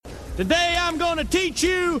Today I'm going to teach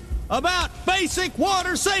you about basic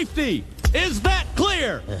water safety. Is that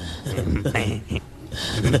clear?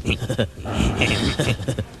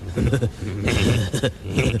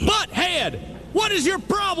 Butthead, what is your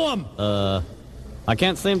problem? I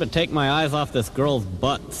can't seem to take my eyes off this girl's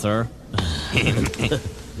butt, sir.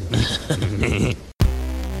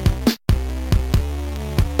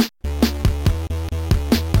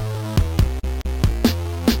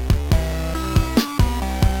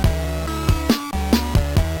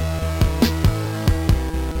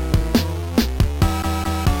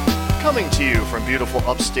 Coming to you from beautiful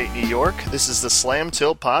upstate New York, this is the Slam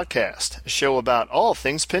Tilt Podcast, a show about all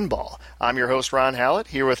things pinball. I'm your host, Ron Hallett,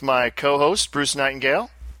 here with my co-host, Bruce Nightingale.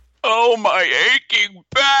 Oh, my aching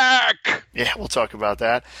back! Yeah, we'll talk about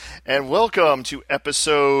that. And welcome to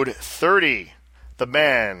episode 30, The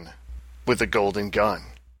Man with the Golden Gun.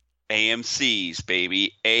 AMC's,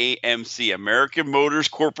 baby. AMC, American Motors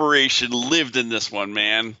Corporation, lived in this one,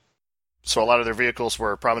 man. So a lot of their vehicles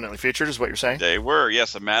were prominently featured, is what you're saying? They were,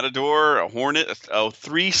 yes. A Matador, a Hornet, a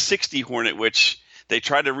 360 Hornet, which they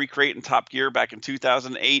tried to recreate in Top Gear back in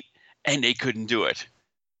 2008, and they couldn't do it.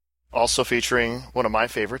 Also featuring one of my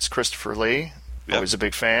favorites, Christopher Lee. Yep. Always a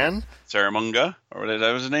big fan. Scaramanga, or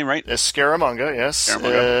that was his name, right? Scaramanga, yes.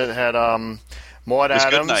 Scaramanga. It had Maud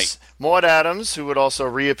Adams. Maud Adams, who would also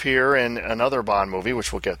reappear in another Bond movie,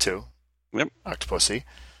 which we'll get to. Yep. Octopussy.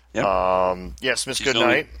 Yep. Yes, Miss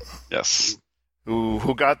Goodnight. Yes.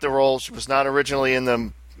 Who got the role? She was not originally in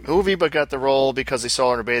the movie, but got the role because they saw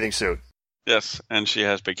her in a bathing suit. Yes, and she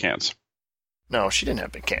has big cans. No, she didn't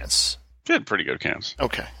have big cans. She had pretty good cans.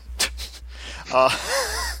 Okay.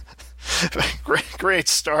 Great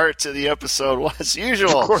start to the episode, as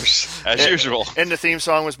usual. Of course, as usual. And the theme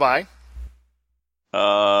song was by?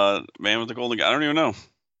 Man with the Golden Gun. I don't even know.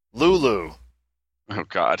 Lulu. Oh,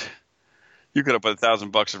 God. You could have put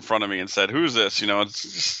 $1,000 in front of me and said, "Who's this?"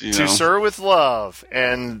 It's just, To Sir with Love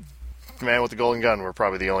and Man with the Golden Gun were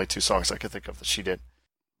probably the only two songs I could think of that she did.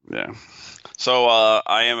 Yeah. So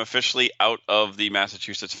I am officially out of the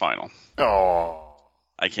Massachusetts final. Oh.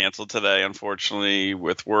 I canceled today, unfortunately,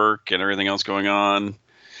 with work and everything else going on.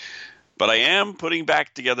 But I am putting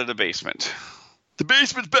back together the basement. The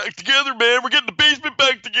basement's back together, man. We're getting the basement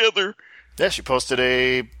back together. Yeah, she posted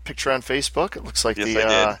a picture on Facebook. It looks like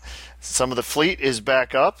yes, some of the fleet is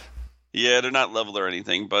back up. Yeah, they're not leveled or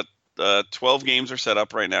anything, but 12 games are set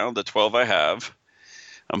up right now, the 12 I have.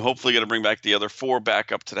 I'm hopefully going to bring back the other 4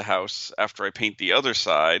 back up to the house after I paint the other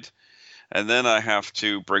side. And then I have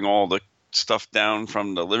to bring all the stuff down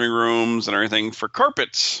from the living rooms and everything for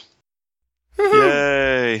carpets.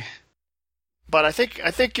 Yay. But I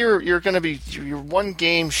think you're going to be you're one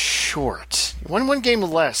game short. One game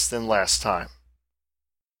less than last time.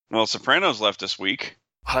 Well, Sopranos left this week.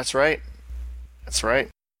 Oh, that's right. That's right.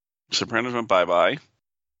 Sopranos went bye-bye.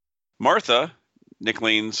 Martha, Nick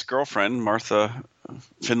Lane's girlfriend, Martha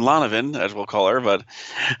Finlanovan, as we'll call her, but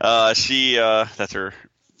she that's her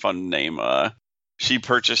fun name. She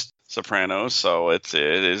purchased Sopranos, so it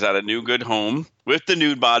is at a new good home with the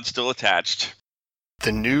nude mod still attached.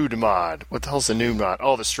 The nude mod. What the hell's the nude mod?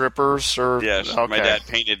 Oh, the strippers? Yes, okay. My dad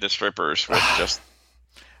painted the strippers with just...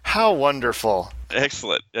 How wonderful.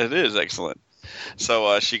 Excellent. It is excellent.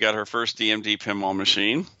 So she got her first DMD pinball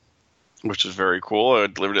machine, which is very cool. I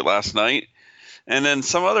delivered it last night. And then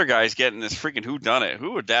some other guy's getting this freaking whodunit.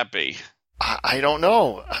 Who would that be? I don't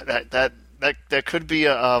know. That could be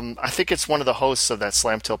I think it's one of the hosts of that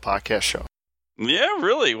Slam Tilt podcast show. Yeah,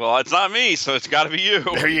 really? Well, it's not me, so it's got to be you.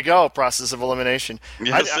 There you go. Process of elimination.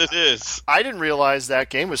 Yes, it is. I didn't realize that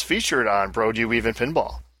game was featured on Bro Do You Even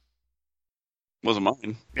Pinball. Wasn't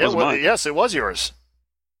mine. Yes, it was yours.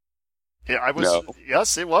 Yeah, I was. No.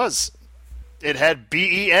 Yes, it was. It had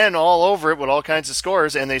BEN all over it with all kinds of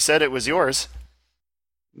scores, and they said it was yours.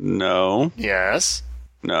 No. Yes.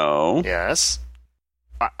 No. Yes.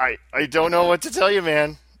 I don't know what to tell you,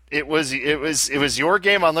 man. It was your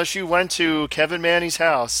game unless you went to Kevin Manny's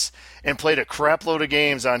house and played a crap load of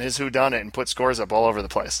games on his whodunit and put scores up all over the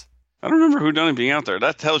place. I don't remember whodunit being out there.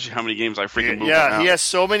 That tells you how many games I freaking moved Yeah, out. he has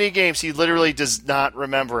so many games he literally does not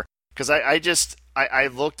remember. Because I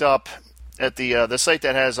looked up at the site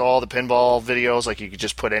that has all the pinball videos. Like you could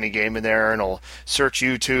just put any game in there and it'll search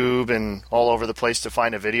YouTube and all over the place to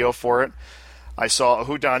find a video for it. I saw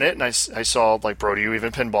whodunit and I saw like Bro Do You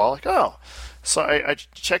Even Pinball. Like, oh. So I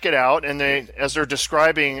check it out, and as they're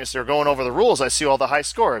going over the rules, I see all the high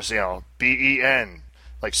scores, BEN,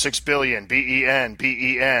 like 6 billion,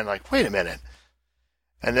 BEN, like, wait a minute.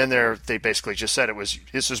 And then they basically just said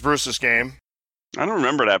this was Bruce's game. I don't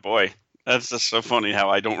remember that, boy. That's just so funny how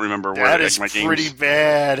I don't remember where That is my pretty games.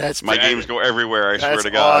 bad. That's My bad. games go everywhere. I swear That's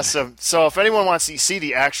to God. awesome. So if anyone wants to see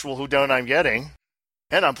the actual whodunit I'm getting,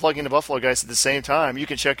 and I'm plugging the Buffalo Guys at the same time, you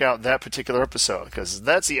can check out that particular episode because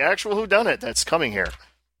that's the actual whodunit that's coming here.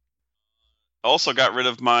 Also got rid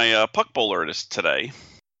of my puck bowler today.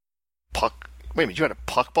 Puck? Wait a minute, you had a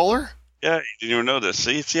puck bowler? Yeah, you didn't even know this.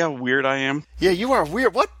 See how weird I am? Yeah, you are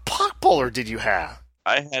weird. What puck bowler did you have?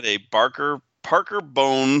 I had a Parker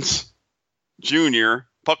Bones Jr.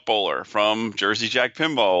 puck bowler from Jersey Jack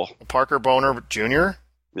Pinball. Parker Boner Jr.?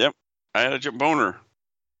 Yep, I had a boner.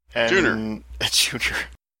 And Junior. Junior.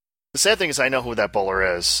 The sad thing is I know who that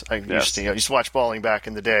bowler is. I used to watch bowling back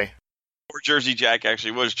in the day. Or Jersey Jack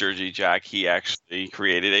actually was Jersey Jack. He actually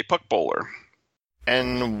created a puck bowler.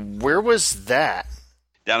 And where was that?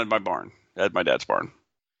 Down at my barn, at my dad's barn.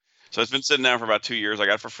 So it's been sitting down for about 2 years. I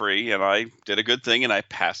got it for free, and I did a good thing, and I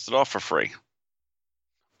passed it off for free.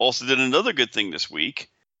 Also did another good thing this week.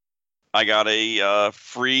 I got a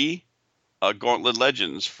free Gauntlet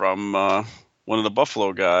Legends from one of the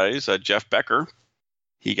Buffalo guys, Jeff Becker.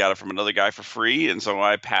 He got it from another guy for free, and so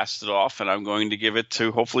I passed it off, and I'm going to give it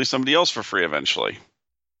to hopefully somebody else for free eventually.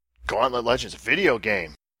 Gauntlet Legends, a video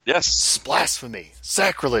game. Yes. It's blasphemy.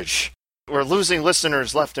 Sacrilege. We're losing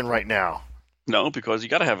listeners left and right now. No, because you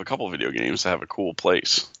got to have a couple of video games to have a cool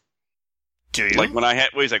place. Do you? Like when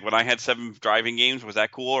I had 7 driving games, was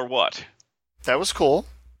that cool or what? That was cool.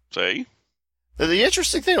 See? The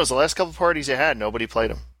interesting thing was the last couple parties you had, nobody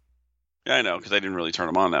played them. Yeah, I know, because I didn't really turn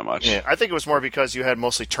them on that much. Yeah, I think it was more because you had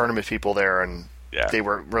mostly tournament people there, and they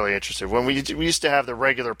were really interested. When we used to have the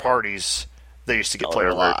regular parties, they used to get played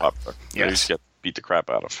a lot. They used to get beat the crap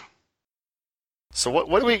out of. So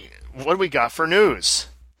what do we got for news?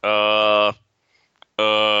 New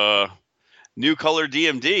color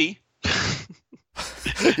DMD.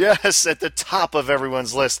 Yes, at the top of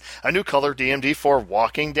everyone's list, a new color DMD for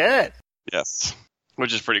Walking Dead. Yes,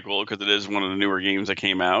 which is pretty cool because it is one of the newer games that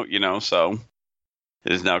came out, so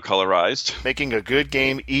it is now colorized. Making a good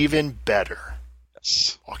game even better.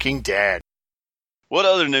 Yes. Walking Dead. What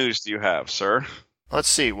other news do you have, sir? Let's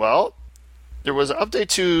see. Well, there was an update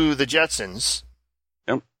to the Jetsons.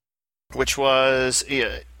 Yep. Which was,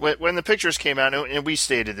 when the pictures came out, and we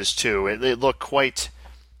stated this too, it looked quite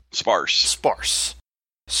sparse.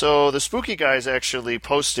 So the Spooky guys actually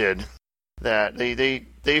posted that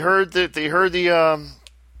they heard the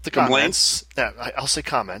comments. I'll say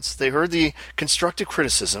comments. They heard the constructive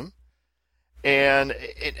criticism, and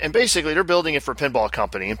basically they're building it for Pinball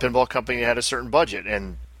Company, and Pinball Company had a certain budget,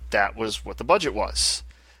 and that was what the budget was.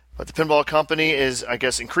 But the Pinball Company is, I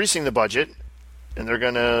guess, increasing the budget, and they're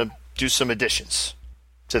going to do some additions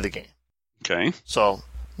to the game. Okay. So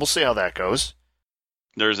we'll see how that goes.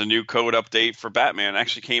 There's a new code update for Batman. It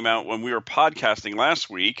actually came out when we were podcasting last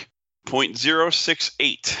week.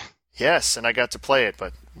 0.068. Yes, and I got to play it,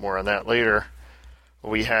 but more on that later.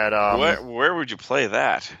 We had where would you play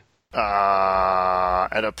that?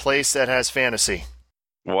 At a place that has fantasy.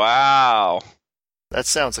 Wow. That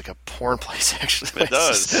sounds like a porn place, actually. It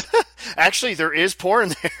does. Actually, there is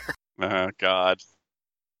porn there. Oh, God.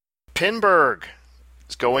 Pinburg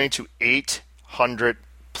is going to 800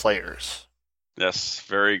 players. Yes,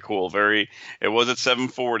 very cool. It was at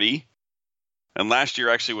 740, and last year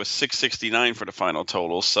actually was 669 for the final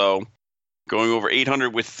total. So going over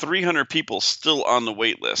 800 with 300 people still on the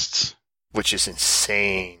wait lists, which is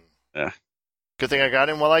insane. Yeah. Good thing I got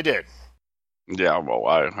in while I did. Yeah, well,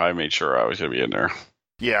 I made sure I was going to be in there.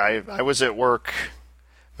 Yeah, I was at work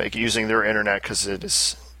using their internet because it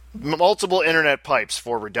is multiple internet pipes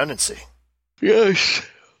for redundancy. Yes.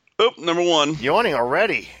 Oh, number 1. Yawning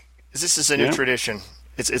already. This is a new tradition.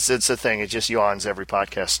 It's a thing. It just yawns every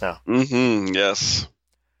podcast now. Mm-hmm. Yes.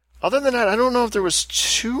 Other than that, I don't know if there was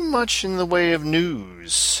too much in the way of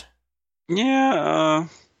news. Yeah.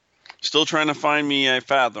 Still trying to find me a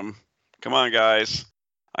Fathom. Come on, guys.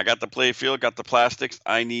 I got the playfield, got the plastics.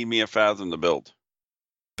 I need me a Fathom to build.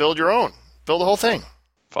 Build your own. Build the whole thing.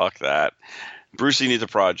 Fuck that. Brucey needs a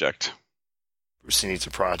project. Brucey needs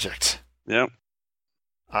a project. Yep.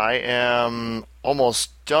 I am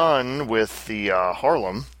almost done with the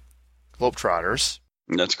Harlem Globetrotters.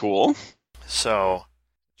 That's cool. So,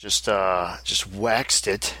 just waxed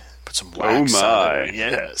it. Put some wax on it.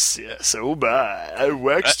 Yes. Oh my. I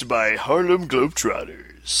waxed my Harlem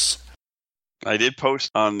Globetrotters. I did post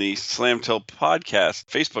on the Slam Till Podcast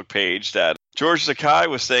Facebook page that George Sakai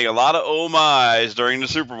was saying a lot of oh my's during the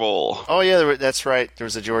Super Bowl. Oh yeah, that's right. There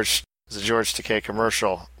was a George Takei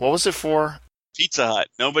commercial. What was it for? Pizza Hut.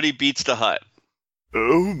 Nobody beats the Hut.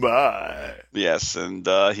 Oh my. Yes, and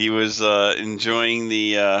he was enjoying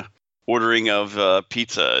the ordering of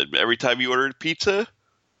pizza. Every time you ordered pizza,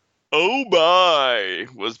 "Oh my,"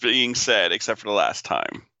 was being said, except for the last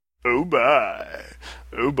time. Oh my.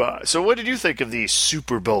 Oh my. So what did you think of these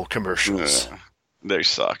Super Bowl commercials? They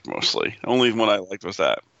sucked mostly. Only one I liked was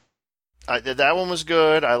that. That one was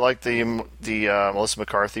good. I liked the Melissa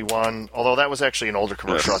McCarthy one, although that was actually an older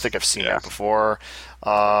commercial. I think I've seen that before.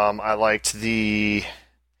 I liked the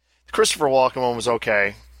Christopher Walken one was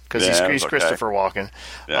okay because he's okay. Christopher Walken.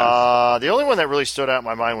 Yeah. The only one that really stood out in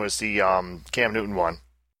my mind was the Cam Newton one.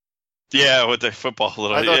 Yeah, with the football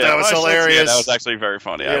little. I thought that was hilarious. Yeah, that was actually very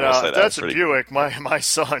funny. I will say that's a Buick. My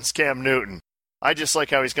son's Cam Newton. I just like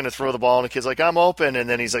how he's going to throw the ball, and the kid's like, "I'm open," and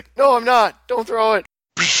then he's like, "No, I'm not. Don't throw it."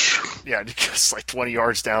 Yeah, just like 20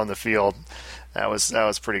 yards down the field. That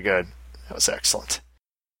was pretty good. That was excellent.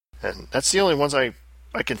 And that's the only ones I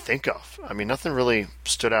can think of. I mean, nothing really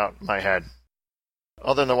stood out in my head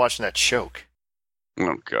other than watching that choke.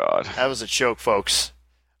 Oh, God. That was a choke, folks.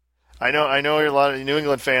 I know a lot of New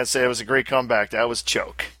England fans say it was a great comeback. That was a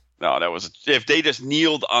choke. No, that was if they just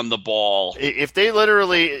kneeled on the ball. If they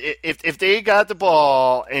literally if they got the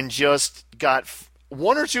ball and just got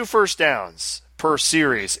one or two first downs per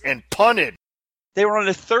series and punted. They were on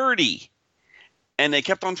a 30, and they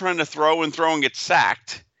kept on trying to throw and get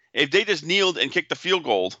sacked. If they just kneeled and kicked the field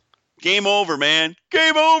goal, game over, man.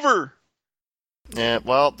 Game over. Yeah,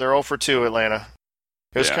 well, they're 0 for 2, Atlanta.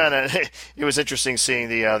 It was it was interesting seeing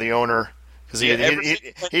the owner because he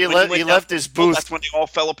left his booth. That's when they all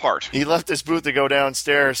fell apart. He left his booth to go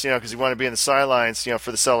downstairs, because he wanted to be in the sidelines,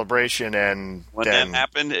 for the celebration. And when that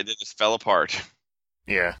happened, it just fell apart.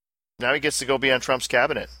 Yeah. Now he gets to go be on Trump's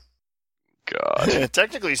cabinet. God.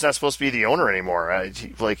 Technically, he's not supposed to be the owner anymore. I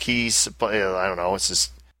don't know, it's his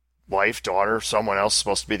wife, daughter, someone else is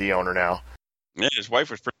supposed to be the owner now. Yeah, his wife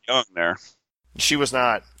was pretty young there. She was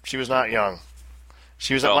not. She was not young.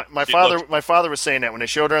 She was. My father was saying that when they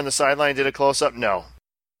showed her on the sideline, did a close up. No.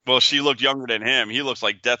 Well, she looked younger than him. He looks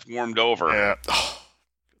like death warmed over. Yeah. Oh,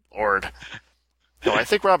 Lord. No, I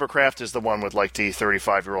think Robert Kraft is the one with like the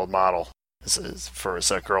 35-year-old model for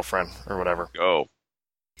his girlfriend or whatever. Go.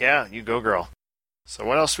 Yeah, you go, girl. So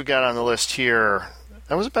what else we got on the list here?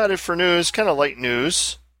 That was about it for news. Kind of light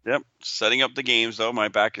news. Yep. Setting up the games, though. My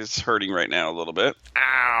back is hurting right now a little bit.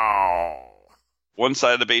 Ow. One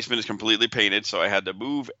side of the basement is completely painted, so I had to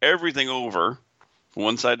move everything over from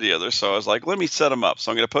one side to the other. So I was like, let me set them up.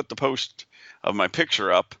 So I'm going to put the post of my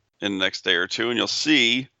picture up in the next day or two, and you'll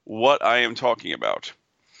see what I am talking about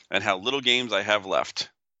and how little games I have left.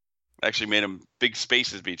 I actually made them big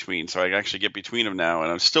spaces between, so I can actually get between them now,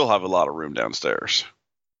 and I still have a lot of room downstairs.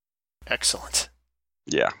 Excellent.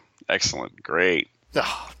 Yeah, excellent. Great.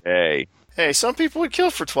 Oh. Hey, some people would kill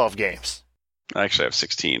for 12 games. I actually have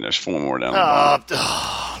 16. There's 4 more down the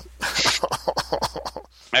barn.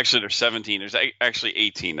 Actually, there's 17. There's actually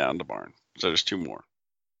 18 down the barn. So there's 2 more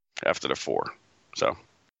after the 4. So,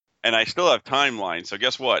 and I still have timeline. So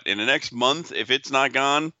guess what? In the next month, if it's not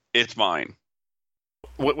gone, it's mine.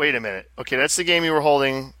 Wait a minute. Okay, that's the game you were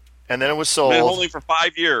holding, and then it was sold. Been holding for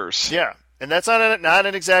 5 years. Yeah, and that's not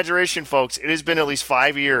an exaggeration, folks. It has been at least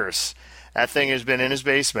 5 years. That thing has been in his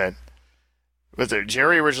basement.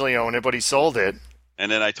 Jerry originally owned it, but he sold it.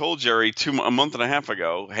 And then I told Jerry a month and a half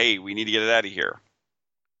ago, hey, we need to get it out of here.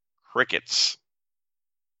 Crickets.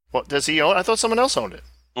 Well, does he own it? I thought someone else owned it.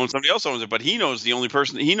 Somebody else owns it, but he knows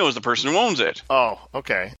the person who owns it. Oh,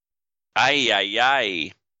 okay.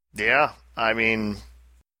 Aye. Yeah, I mean,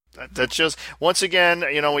 that's just, once again,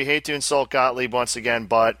 we hate to insult Gottlieb once again,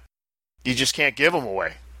 but you just can't give them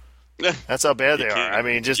away. That's how bad they are. I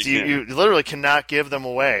mean, just you literally cannot give them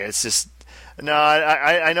away. It's just, no,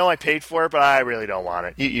 I know I paid for it, but I really don't want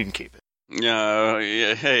it. You can keep it. No,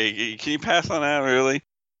 hey, can you pass on that, really?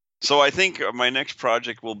 So I think my next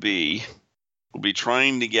project will be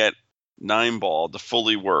trying to get 9-ball to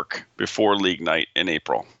fully work before league night in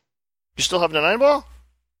April. You still have the 9-ball?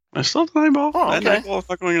 I still have the 9-ball. Oh, okay. That 9-ball is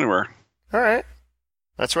not going anywhere. All right.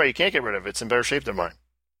 That's right. You can't get rid of it. It's in better shape than mine.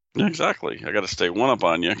 Yeah, exactly. I got to stay one up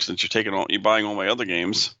on you since you're buying all my other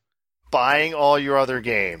games. Buying all your other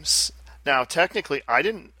games. Now, technically, I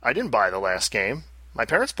didn't buy the last game. My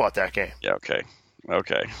parents bought that game. Yeah. Okay.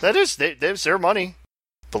 That is their money.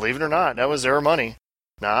 Believe it or not, that was their money,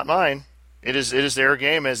 not mine. It is their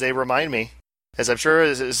game, as they remind me. As I'm sure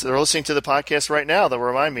as they're listening to the podcast right now, they'll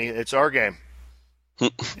remind me it's our game.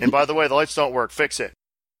 And by the way, the lights don't work. Fix it.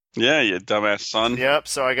 Yeah, you dumbass son. Yep.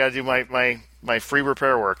 So I got to do my free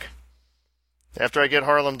repair work. After I get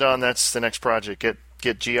Harlem done, that's the next project.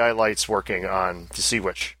 Get GI lights working on the Sea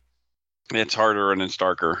Witch. It's harder and it's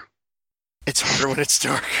darker. It's harder when it's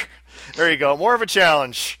dark. There you go. More of a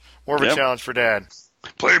challenge. A challenge for Dad.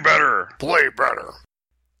 Play better. Play better.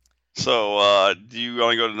 So, do you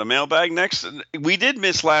want to go to the mailbag next? We did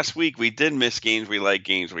miss last week. We did miss games we like,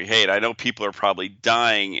 games we hate. I know people are probably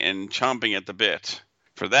dying and chomping at the bit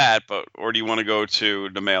for that, or do you want to go to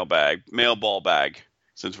the mail ball bag,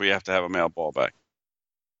 since we have to have a mail ball bag?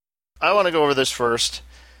 I want to go over this first,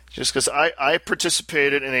 just because I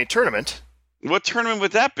participated in a tournament. What tournament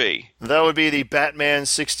would that be? That would be the Batman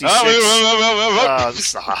 66.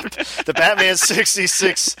 Stop. The Batman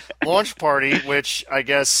 66 launch party, which I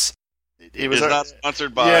guess it was not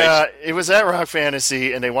sponsored by. Yeah, it was at Rock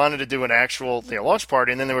Fantasy, and they wanted to do an actual launch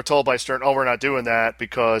party, and then they were told by Stern, "Oh, we're not doing that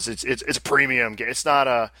because it's a premium game. It's not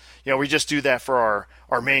a we just do that for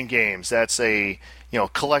our main games. That's a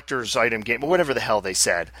collector's item game, or whatever the hell they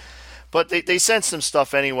said." But they sent some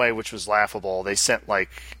stuff anyway, which was laughable. They sent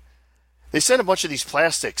a bunch of these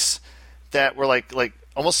plastics that were like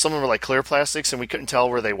almost some of them were like clear plastics, and we couldn't tell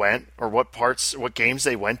where they went or what games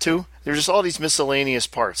they went to. There were just all these miscellaneous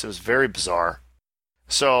parts. It was very bizarre.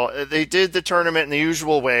 So they did the tournament in the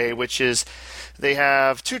usual way, which is they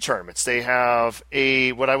have two tournaments. They have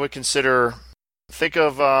what I would consider, think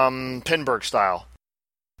of Pinburg style,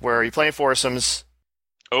 where you play in foursomes.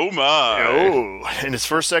 Oh my! Oh, and it's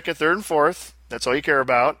first, second, third, and fourth. That's all you care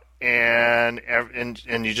about. And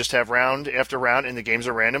you just have round after round, and the games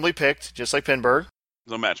are randomly picked, just like Pinburg.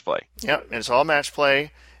 No match play. Yep, and it's all match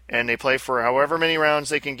play, and they play for however many rounds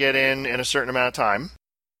they can get in a certain amount of time.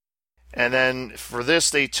 And then for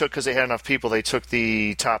this, because they had enough people, they took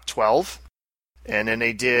the top 12, and then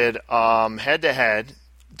they did head-to-head,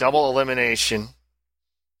 double elimination.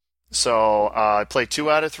 So I played 2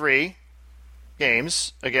 out of 3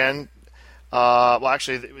 games. Again,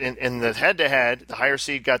 actually, in the head-to-head, the higher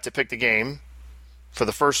seed got to pick the game for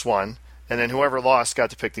the first one, and then whoever lost got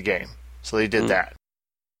to pick the game. So they did that.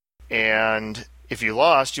 And if you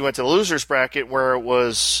lost, you went to the loser's bracket, where it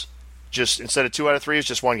was just, instead of 2 out of 3, it's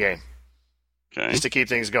just 1 game. Okay. Just to keep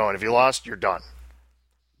things going. If you lost, you're done.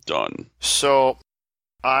 Done. So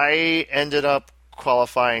I ended up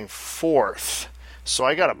qualifying 4th. So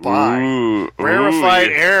I got a bye. Rarefied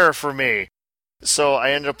air for me. So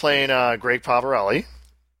I ended up playing Greg Pavarelli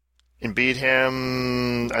and beat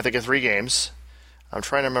him, I think, in 3 games. I'm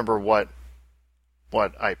trying to remember what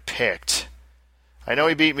I picked. I know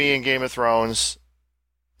he beat me in Game of Thrones.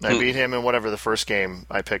 I beat him in whatever the first game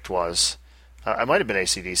I picked was. I might have been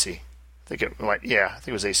AC/DC. I think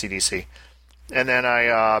it was AC/DC. And then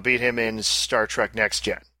I beat him in Star Trek Next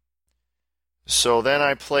Gen. So then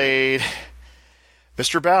I played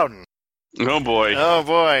Mr. Bowden. Oh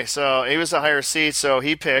boy. So he was a higher seed, so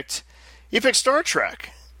he picked Star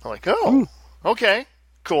Trek. I'm like, okay,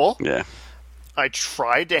 cool. Yeah. I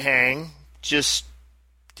tried to hang,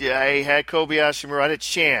 I had Kobayashi Maru. I had a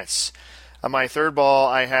chance. On my third ball,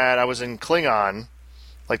 I was in Klingon,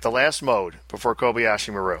 like the last mode before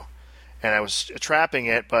Kobayashi Maru, and I was trapping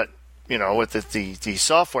it, but with the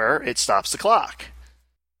software, it stops the clock,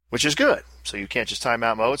 which is good. So you can't just time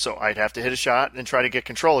out mode. So I'd have to hit a shot and try to get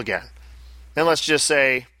control again. And let's just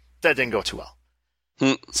say that didn't go too well.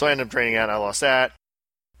 So I ended up draining out, and I lost that.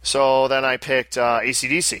 So then I picked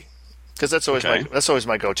AC/DC, because that's always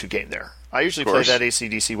my go-to game there. I usually play that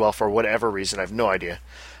AC/DC well for whatever reason. I have no idea.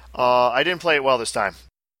 I didn't play it well this time.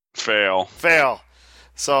 Fail.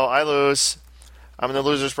 So I lose. I'm in the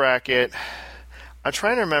loser's bracket. I'm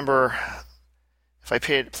trying to remember if I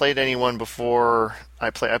played anyone before. I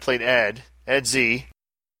played Ed Z,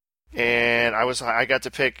 and I got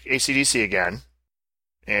to pick AC/DC again,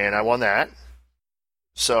 and I won that.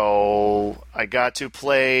 So I got to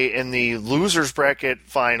play in the loser's bracket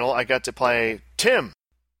final. I got to play Timmer,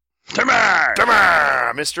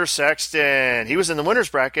 Mr. Sexton. He was in the winner's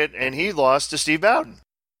bracket, and he lost to Steve Bowden.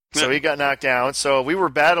 So he got knocked down. So we were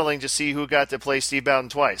battling to see who got to play Steve Bowden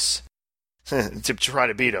twice to try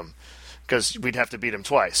to beat him, because we'd have to beat him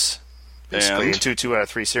twice, basically, in 2 out of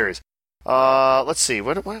 3 series. Let's see.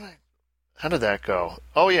 How did that go?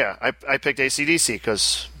 Oh, yeah. I picked AC/DC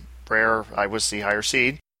because I was the higher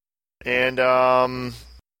seed. And, I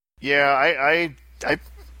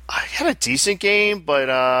had a decent game,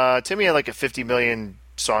 but Timmy had like a 50 million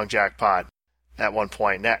song jackpot at one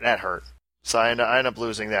point. That hurt. So I ended up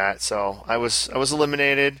losing that. So I was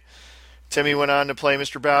eliminated. Timmy went on to play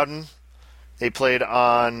Mr. Bowden. They played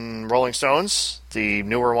on Rolling Stones, the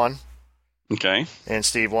newer one. Okay. And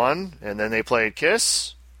Steve won. And then they played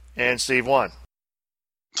Kiss, and Steve won.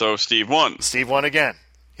 So Steve won. Steve won again.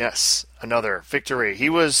 Yes, another victory. He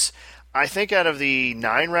was, I think, out of the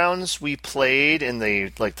 9 rounds we played in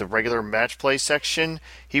the regular match play section,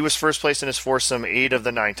 he was first place in his foursome 8 of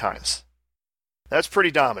the 9 times. That's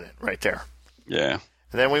pretty dominant right there. Yeah.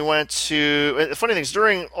 And then we went to... The funny thing is,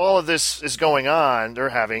 during all of this is going on, they're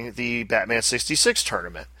having the Batman 66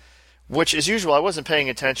 tournament, which, as usual, I wasn't paying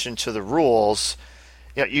attention to the rules.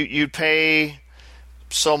 You'd pay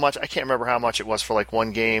so much. I can't remember how much it was for like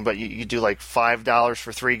one game, but you do like $5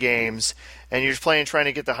 for 3 games, and you're just playing trying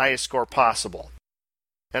to get the highest score possible.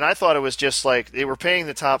 And I thought it was just like they were paying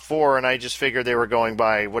the top 4, and I just figured they were going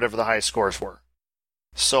by whatever the highest scores were.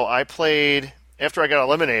 So I played... After I got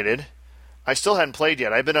eliminated... I still hadn't played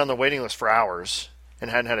yet. I'd been on the waiting list for hours and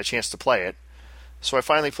hadn't had a chance to play it. So I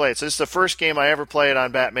finally played. So this is the first game I ever played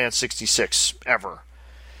on Batman 66, ever.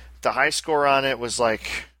 The high score on it was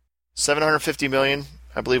like 750 million,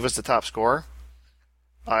 I believe was the top score.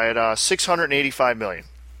 I had 685 million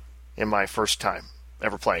in my first time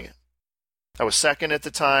ever playing it. I was second at the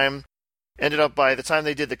time. Ended up, by the time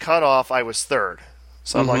they did the cutoff, I was third.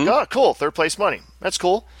 So I'm like, oh, cool, third place money. That's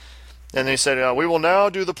cool. And they said, we will now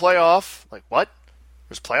do the playoff. Like, what?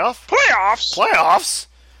 There's playoff? Playoffs?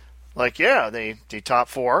 Like, yeah, the top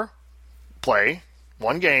 4 play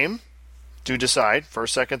one game to decide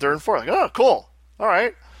first, second, third, and fourth. Like, oh, cool. All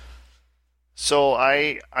right. So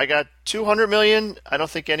I got 200 million. I don't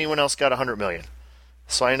think anyone else got 100 million.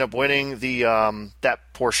 So I ended up winning the that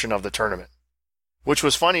portion of the tournament, which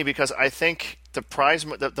was funny because I think the prize,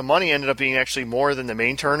 the money ended up being actually more than the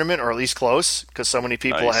main tournament, or at least close, because so many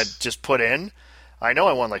people had just put in. I know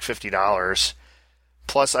I won like $50.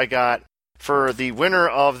 Plus I got, for the winner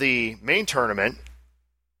of the main tournament,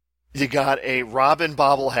 you got a Robin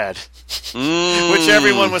bobblehead, which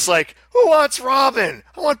everyone was like, who wants Robin?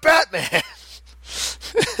 I want Batman.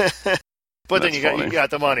 But then you got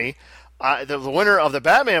the money. The winner of the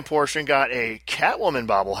Batman portion got a Catwoman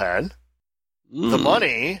bobblehead, the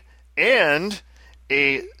money, and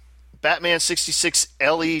a Batman 66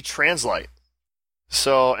 LE Translite.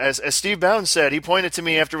 So, as Steve Bowden said, he pointed to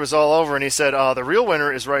me after it was all over, and he said, the real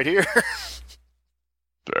winner is right here.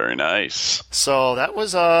 Very nice. So, that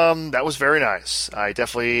was very nice. I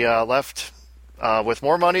definitely left with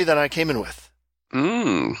more money than I came in with.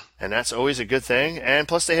 And that's always a good thing. And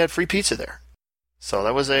plus, they had free pizza there. So,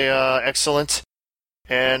 that was excellent.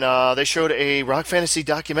 And they showed a Rock Fantasy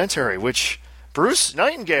documentary, which Bruce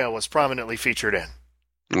Nightingale was prominently featured in.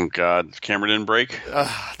 Oh, God. Camera didn't break?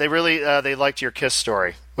 They really they liked your kiss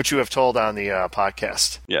story, which you have told on the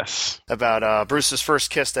podcast. Yes. About Bruce's first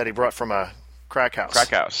kiss that he brought from a crack house. Crack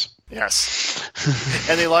house. Yes.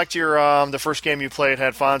 And they liked your the first game you played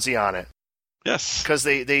had Fonzie on it. Yes. Because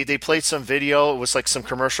they played some video. It was like some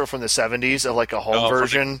commercial from the 70s of like a home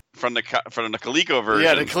version. From the Coleco version.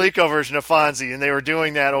 Yeah, the Coleco version of Fonzie. And they were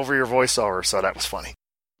doing that over your voiceover, so that was funny.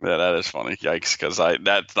 Yeah, that is funny. Yikes, because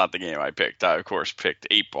that's not the game I picked. I, of course, picked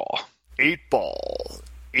 8-Ball. 8-Ball.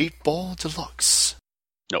 8-Ball Deluxe.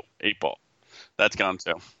 Nope, 8-Ball. That's gone,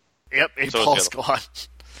 too. Yep, 8-Ball's gone.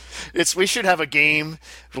 We should have a game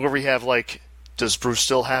where we have, like, does Bruce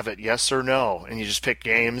still have it, yes or no? And you just pick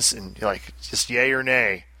games, and you're like, just yay or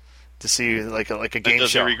nay, to see, like a game does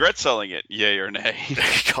show. Does he regret selling it, yay or nay?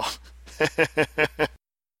 There you go.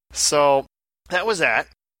 So, that was that.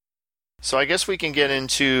 So I guess we can get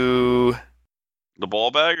into the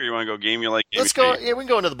ball bag, or you want to go game you like? Let's go. Yeah, we can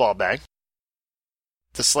go into the ball bag.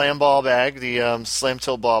 The slam ball bag, the slam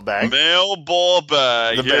tilt ball bag. Mail ball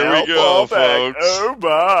bag. The Here mail we go, ball folks. Bag. Oh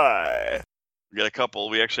my! We got a couple.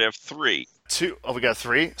 We actually have 3. 2. Oh, we got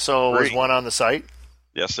 3. So 3. Was one on the site?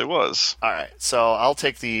 Yes, it was. All right. So I'll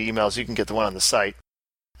take the emails. You can get the one on the site.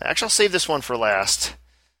 Actually, I'll save this one for last.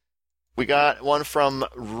 We got one from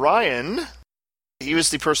Ryan. He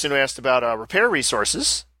was the person who asked about repair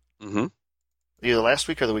resources, either last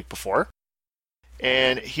week or the week before.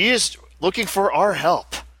 And he is looking for our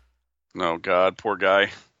help. Oh, God, poor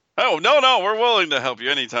guy. Oh, no, we're willing to help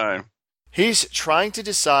you anytime. He's trying to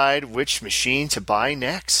decide which machine to buy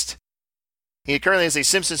next. He currently has a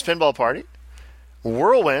Simpsons Pinball Party,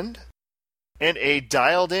 Whirlwind, and a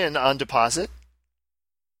Dialed In on deposit.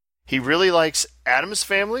 He really likes Addams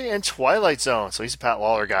Family and Twilight Zone, so he's a Pat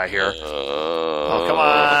Lawler guy here.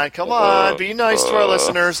 Oh, come on, be nice to our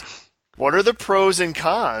listeners. What are the pros and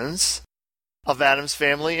cons of Addams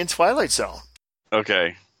Family and Twilight Zone?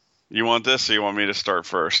 Okay, you want this, or you want me to start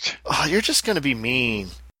first? Oh, you're just going to be mean.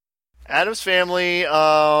 Addams Family,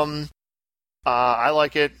 I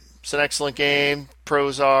like it. It's an excellent game.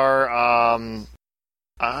 Pros are,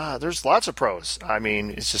 there's lots of pros. I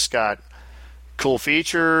mean, it's just got cool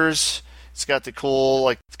features. It's got the cool,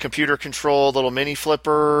 like, computer-controlled little mini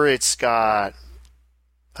flipper. It's got,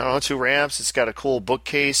 2 ramps. It's got a cool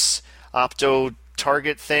bookcase, opto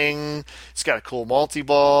target thing. It's got a cool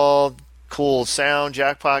multi-ball, cool sound,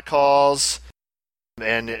 jackpot calls.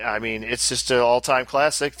 And I mean, it's just an all-time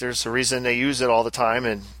classic. There's a reason they use it all the time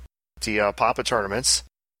in the Papa tournaments.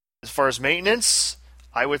 As far as maintenance,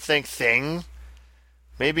 I would think Thing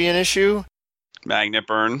may be an issue. Magnet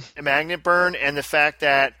burn. Magnet burn, and the fact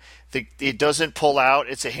that it doesn't pull out.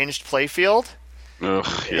 It's a hinged playfield. Ugh,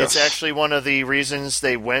 yes. It's actually one of the reasons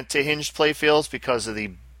they went to hinged playfields, because of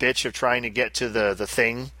the bitch of trying to get to the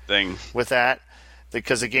thing with that.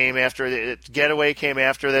 Because the game after Getaway came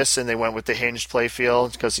after this, and they went with the hinged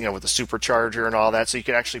playfield because with the supercharger and all that, so you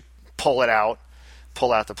could actually pull out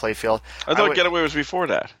the playfield. I thought Getaway was before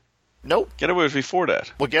that. Nope. Getaway was before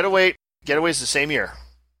that. Well, Getaway's the same year.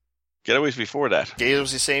 Getaway's before that.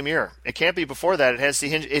 Getaway's the same year. It can't be before that. It has the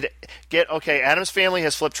hinge. Adam's Family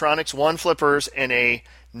has Fliptronics 1 flippers and a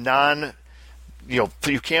non, you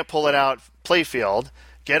can't pull it out playfield.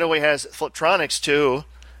 Getaway has Fliptronics 2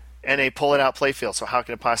 and a pull it out playfield. So how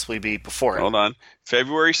can it possibly be before it? Hold on.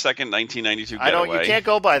 February 2nd, 1992 Getaway. You can't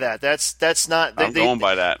go by that. That's not. I'm going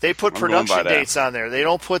by that. They put production dates on there. They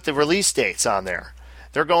don't put the release dates on there.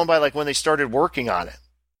 They're going by when they started working on it.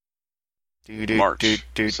 March.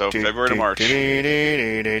 So February to March.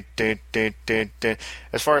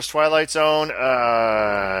 As far as Twilight Zone,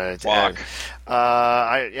 Clock.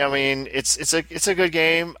 I mean, it's a good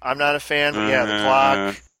game. I'm not a fan. But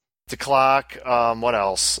yeah, the clock. What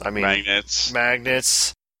else? I mean,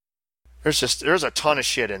 magnets. There's a ton of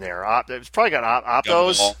shit in there. It's probably got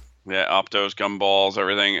optos. Gumball. Yeah, optos, gumballs,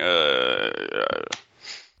 everything.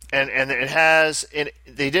 And it has.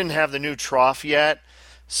 They didn't have the new trough yet.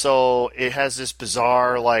 So it has this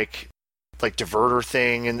bizarre like diverter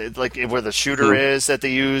thing, and where the shooter is that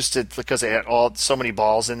they used because they had so many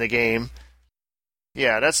balls in the game.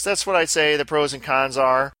 Yeah, that's what I'd say the pros and cons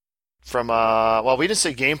are. From we didn't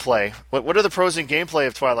say gameplay. What are the pros and gameplay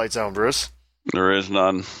of Twilight Zone, Bruce? There is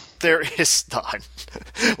none. There is none.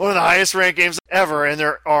 One of the highest ranked games ever, and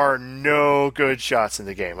there are no good shots in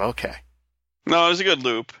the game. Okay. No, it was a good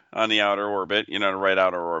loop on the outer orbit. The right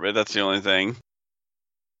outer orbit. That's the only thing.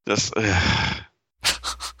 Just.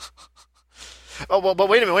 Oh, but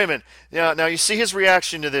wait a minute. Now you see his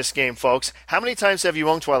reaction to this game, folks. How many times have you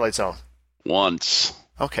owned Twilight Zone? Once.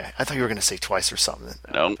 Okay, I thought you were going to say twice or something.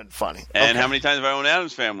 That nope. would have been funny. And how many times have I owned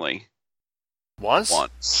Adam's Family? Once?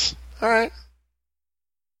 Once. All right.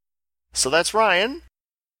 So that's Ryan.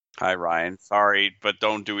 Hi, Ryan. Sorry, but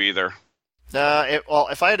don't do either.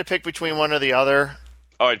 If I had to pick between one or the other...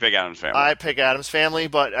 Oh, I'd pick Adam's Family. I pick Adam's Family,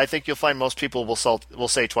 but I think you'll find most people will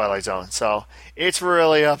say Twilight Zone. So it's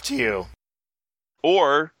really up to you.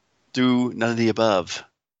 Or do none of the above.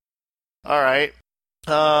 All right.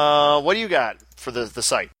 What do you got for the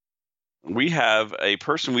site? We have a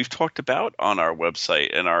person we've talked about on our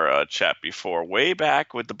website in our chat before, way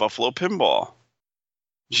back with the Buffalo Pinball.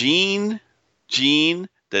 Gene,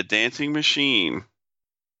 the Dancing Machine.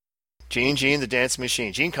 Gene, the Dancing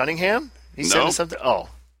Machine. Gene Cunningham? He said something. Oh,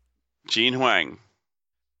 Gene Huang.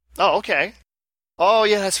 Oh, okay. Oh,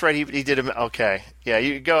 yeah, that's right. He did him. Okay, yeah.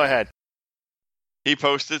 You go ahead. He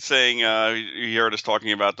posted saying he heard us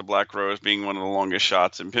talking about the Black Rose being one of the longest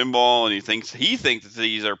shots in pinball, and he thinks that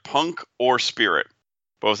these are Punk or Spirit.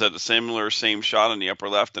 Both had the same shot on the upper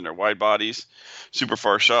left and their wide bodies. Super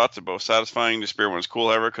far shots are both satisfying. The Spirit one is cool,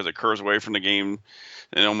 however, because it curves away from the game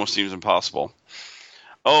and it almost seems impossible.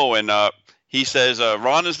 Oh, and he says,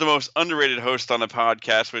 Ron is the most underrated host on the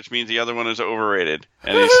podcast, which means the other one is overrated.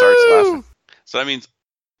 And he starts laughing. So that means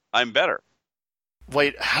I'm better.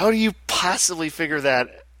 Wait, how do you possibly figure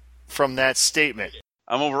that from that statement?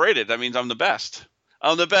 I'm overrated. That means I'm the best.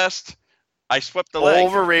 I'm the best. I swept the leg.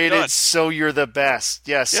 Overrated, so you're the best.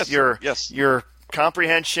 Yes. Your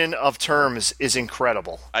comprehension of terms is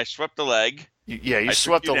incredible. I swept the leg. You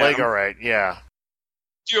swept the leg all right, yeah.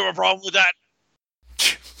 Do you have a problem with that?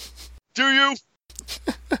 Do you?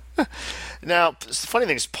 Now, the funny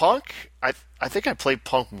thing is, Punk, I think I played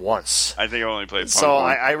Punk once. I think I only played Punk so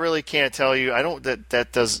once. I really can't tell you.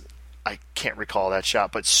 I can't recall that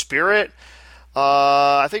shot. But Spirit,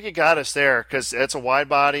 I think it got us there because it's a wide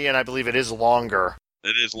body, and I believe it is longer.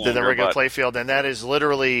 It is longer than the regular playfield, and that is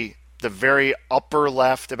literally the very upper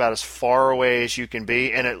left, about as far away as you can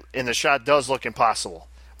be, and the shot does look impossible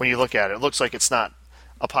when you look at it. It looks like it's not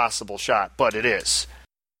a possible shot, but it is.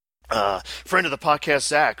 Friend of the podcast,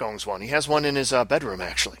 Zach, owns one. He has one in his bedroom,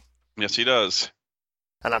 actually. Yes, he does.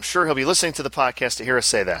 And I'm sure he'll be listening to the podcast to hear us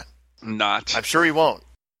say that. Not. I'm sure he won't.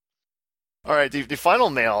 All right, the final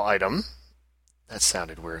mail item. That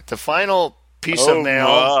sounded weird. The final piece of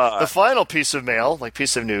mail. The final piece of mail, like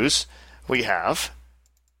piece of news, we have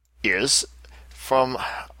is from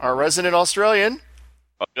our resident Australian.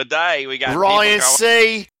 Good day. We got Ryan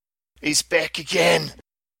C. He's back again.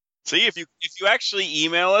 See, if you actually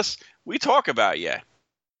email us, we talk about you.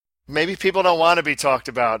 Maybe people don't want to be talked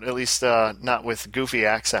about, at least not with goofy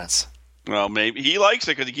accents. Well, maybe he likes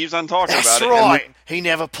it because he keeps on talking about That's it. right. He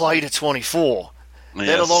never played a 24. Yes.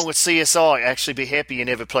 Let alone with CSI. Actually, be happy you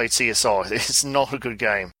never played CSI. It's not a good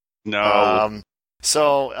game. No.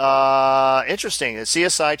 So, interesting.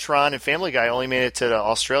 CSI, Tron, and Family Guy only made it to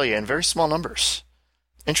Australia in very small numbers.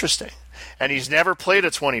 Interesting. And he's never played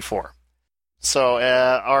a 24. So,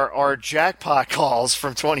 our jackpot calls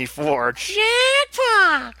from 24.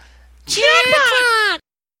 Jackpot! Jackpot!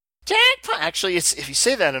 Jackpot! Actually, if you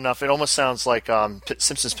say that enough, it almost sounds like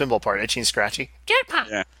Simpsons Pinball Party, Itchy and Scratchy. Jackpot!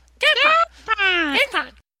 Yeah. Jackpot!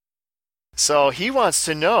 Jackpot! So, he wants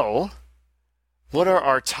to know, what are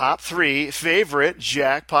our top 3 favorite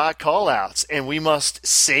jackpot call-outs? And we must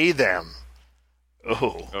say them.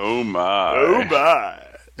 Oh. Oh, my. Oh, my.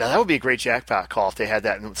 Now, that would be a great jackpot call if they had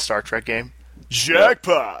that in the Star Trek game.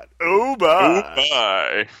 Jackpot! Oh, my. Oh,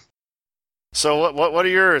 my. So, what are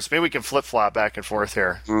yours? Maybe we can flip-flop back and forth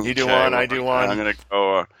here. Okay, You do one, I do one. I'm going to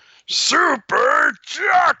go Super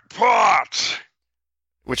Jackpot!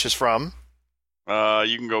 Which is from?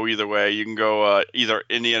 You can go either way. You can go either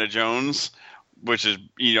Indiana Jones, which is,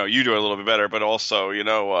 you do it a little bit better, but also,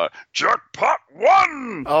 Jackpot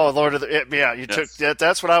 1! Oh, Lord of the... Yeah, you took...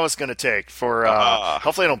 That's what I was going to take for...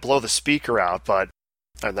 Hopefully I don't blow the speaker out, but...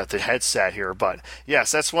 Not the headset here, but...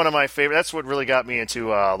 Yes, that's one of my favorite... That's what really got me into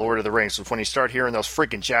Lord of the Rings, was when you start hearing those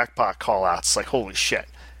freaking jackpot call-outs. Like, holy shit.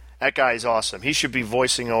 That guy's awesome. He should be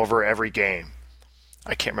voicing over every game.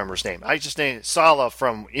 I can't remember his name. I just named Sala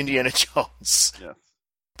from Indiana Jones. Yeah.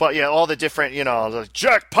 But yeah, all the different, the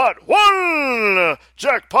Jackpot 1,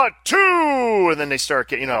 Jackpot 2, and then they start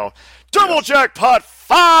getting, Double Jackpot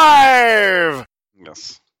 5.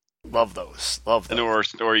 Yes. Love those. Love those.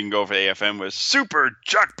 Or you can go for AFM with Super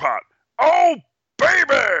Jackpot. Oh,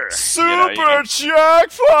 baby! Super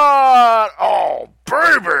Jackpot! Oh,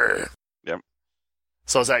 baby! Yep.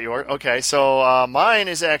 So is that yours? Okay, so mine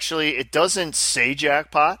is actually, it doesn't say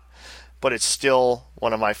Jackpot, but it's still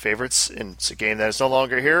one of my favorites, and it's a game that is no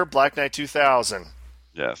longer here, Black Knight 2000.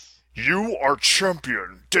 Yes. You are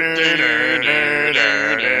champion.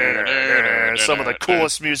 Some of the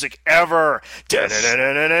coolest music ever.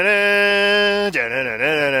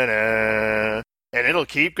 And it'll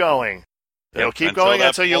keep going. It'll keep going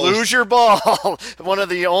until you lose your ball. One of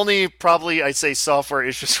the only, probably, I'd say, software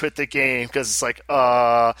issues with the game, because it's like,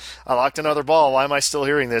 I locked another ball. Why am I still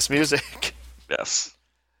hearing this music? Yes.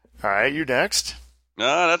 All right, you next.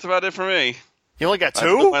 No, that's about it for me. You only got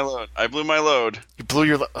 2? I blew my load. You blew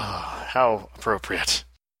your load. Oh, how appropriate.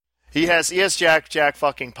 He has Jack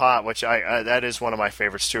fucking Pot, which that is one of my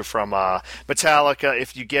favorites too, from Metallica.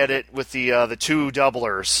 If you get it with the 2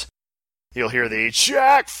 doublers, you'll hear the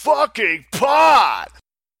Jack fucking Pot.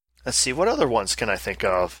 Let's see, what other ones can I think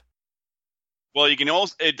of? Well, you can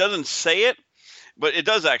also, it doesn't say it, but it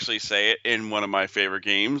does actually say it in one of my favorite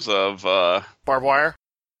games of Barbed Wire?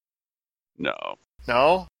 No.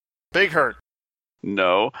 Big Hurt?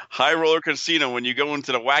 No. High Roller Casino, when you go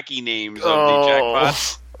into the wacky names of the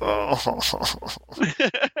jackpots. Oh.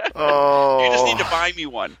 You just need to buy me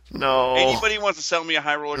one. No. Anybody wants to sell me a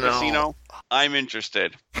High Roller Casino? I'm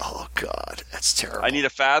interested. Oh, God. That's terrible. I need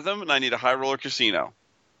a Fathom, and I need a High Roller Casino.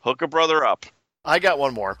 Hook a brother up. I got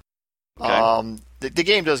one more. Okay. The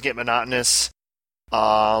game does get monotonous,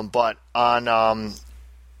 but on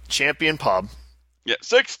Champion Pub... Yeah,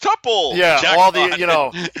 sextuple. Yeah, jackpot. all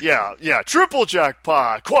the triple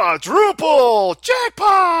jackpot, quadruple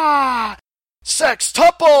jackpot,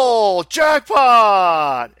 sextuple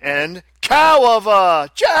jackpot, and cow of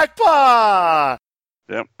a jackpot.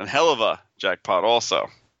 Yep, and hell of a jackpot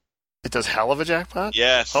also. It does hell of a jackpot?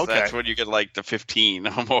 Yes, okay. That's when you get like the 15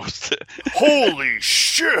 almost. Holy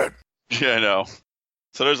shit! Yeah, I know.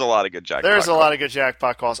 So there's a lot of good jackpot. There's a lot of good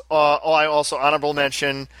jackpot calls. I also honorable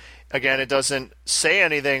mention. Again, it doesn't say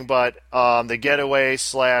anything, but the Getaway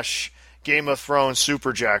 / Game of Thrones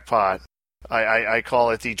Super Jackpot. I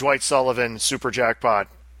call it the Dwight Sullivan Super Jackpot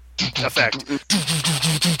effect. And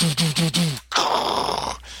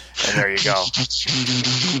there you go.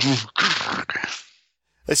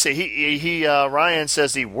 Let's see. Ryan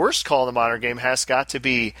says the worst call in the modern game has got to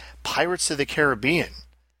be Pirates of the Caribbean.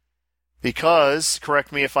 Because,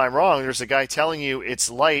 correct me if I'm wrong, there's a guy telling you it's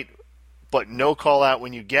light, but no call out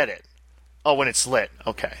when you get it. Oh, when it's lit.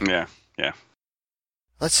 Okay. Yeah.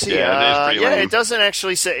 Let's see. Yeah, it doesn't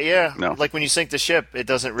actually say. Yeah, no. Like when you sink the ship, it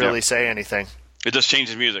doesn't really say anything. It just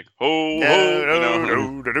changes music. Now,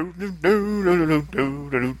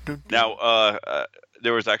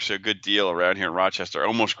 there was actually a good deal around here in Rochester. I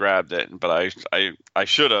almost grabbed it, but I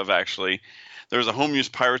should have actually. There was a home use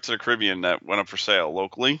Pirates of the Caribbean that went up for sale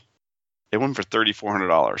locally. It went for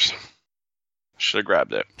 $3,400. Should have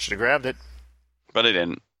grabbed it. Should have grabbed it. But I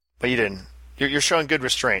didn't. But you didn't. You're showing good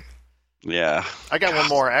restraint. Yeah. I got one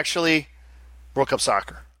more. Actually, World Cup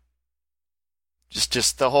soccer.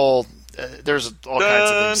 Just the whole... there's all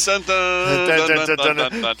kinds of things.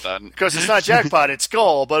 Because it's not jackpot, it's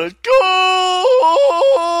goal. But it's goal!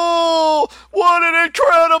 What an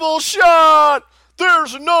incredible shot!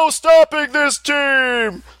 There's no stopping this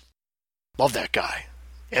team! Love that guy.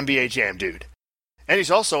 NBA Jam dude. And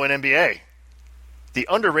he's also in NBA. The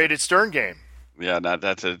underrated Stern game. Yeah,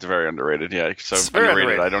 that's it's very underrated. Yeah, so It's very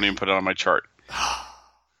underrated. I don't even put it on my chart.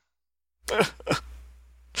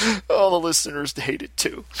 All the listeners hate it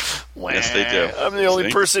too. Yes, they do. I'm the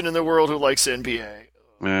only person in the world who likes NBA.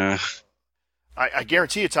 Yeah. I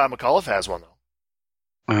guarantee you Todd McAuliffe has one,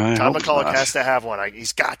 though. Todd McAuliffe has to have one.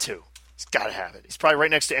 He's got to. He's got to have it. He's probably right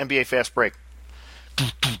next to NBA Fast Break.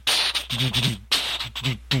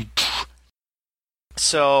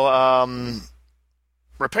 So,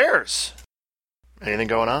 repairs. Anything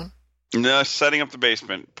going on? No, setting up the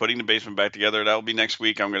basement, putting the basement back together. That'll be next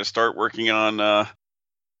week. I'm going to start working on. I'm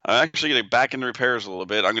actually getting back into repairs a little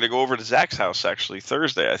bit. I'm going to go over to Zach's house actually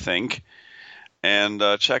Thursday, I think, and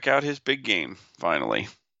check out his big game finally.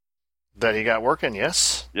 That he got working,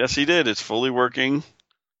 yes? Yes, he did. It's fully working.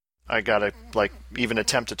 I got to, even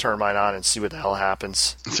attempt to turn mine on and see what the hell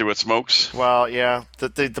happens. See what smokes? Well, yeah.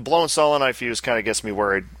 The blown solenoid fuse kind of gets me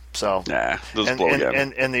worried. So Nah, those and, blow and,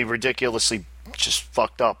 again. and the ridiculously just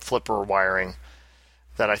fucked up flipper wiring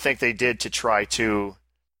that I think they did to try to,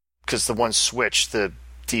 because the one switch, the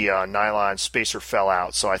nylon spacer fell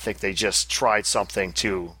out. So I think they just tried something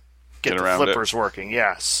to get the flippers working.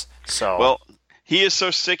 Yes. So well, he is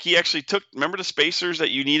so sick. He actually took. Remember the spacers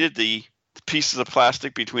that you needed, the pieces of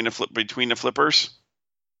plastic between the flippers.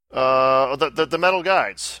 The metal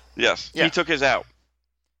guides. Yes. Yeah. He took his out.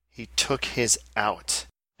 He took his out.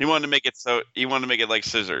 He wanted to make it so. He wanted to make it like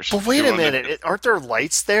scissors. But wait a minute, aren't there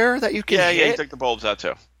lights there that you can hit? Yeah, he took the bulbs out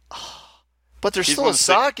too. But there's still a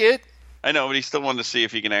socket. I know, but he still wanted to see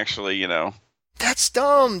if he can actually, That's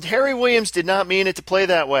dumb. Harry Williams did not mean it to play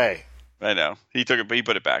that way. I know. He took it, but he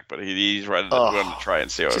put it back. But he's ready to try and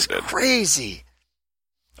see how it did. Crazy.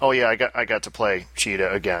 Oh yeah, I got to play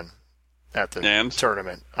Cheetah again at the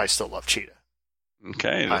tournament. I still love Cheetah.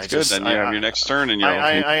 Okay, that's good. Then you have your next turn, and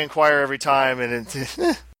I inquire every time, and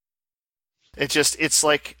it's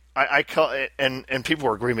like I call it, and people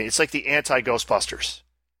will agree with me. It's like the anti-Ghostbusters.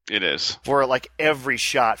 It is. Where every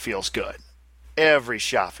shot feels good. Every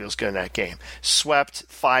shot feels good in that game. Swept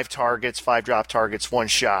 5 targets, 5 drop targets, 1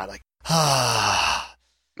 shot.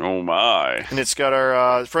 Oh my! And it's got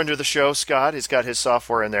our friend of the show, Scott. He's got his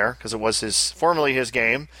software in there because it was formerly his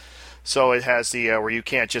game. So it has the where you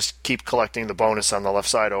can't just keep collecting the bonus on the left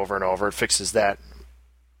side over and over. It fixes that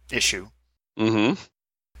issue. Mm-hmm.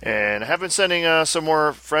 And I have been sending some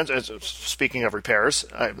more friends. Speaking of repairs,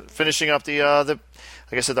 I'm finishing up the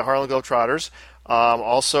like I said, the Harlem Globetrotters.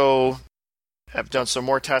 Also, I've done some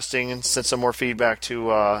more testing and sent some more feedback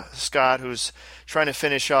to Scott, who's trying to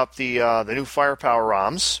finish up the new Firepower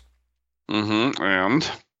ROMs. Mm-hmm.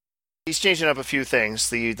 And he's changing up a few things.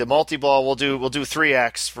 The multi-ball we'll do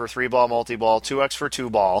 3x for 3-ball multi-ball, 2x for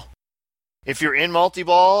 2-ball. If you're in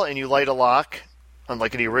multi-ball and you light a lock,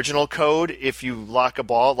 unlike the original code, if you lock a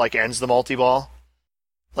ball, it ends the multi-ball.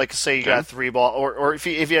 Like say you got 3 ball, or if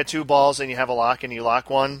you had 2 balls and you have a lock and you lock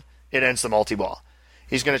one, it ends the multi-ball.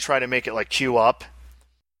 He's going to try to make it queue up,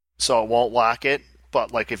 so it won't lock it.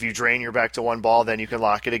 But if you drain, you're back to 1 ball, then you can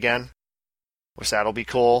lock it again, which that'll be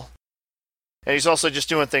cool. And he's also just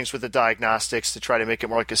doing things with the diagnostics to try to make it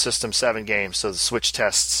more like a System 7 game, so the switch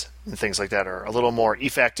tests and things like that are a little more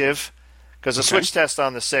effective. Because the switch tests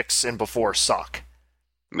on the 6 and before suck.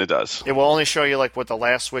 It does. It will only show you what the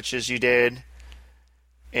last switches you did,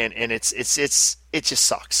 and it just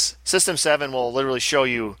sucks. System 7 will literally show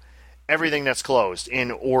you everything that's closed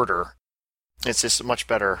in order. It's just a much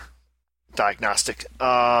better diagnostic.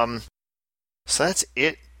 So that's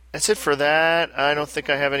it. That's it for that. I don't think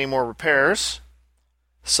I have any more repairs.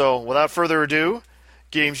 So without further ado,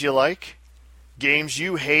 games you like, games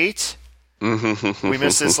you hate. We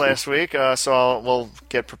missed this last week, so we'll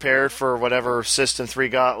get prepared for whatever System 3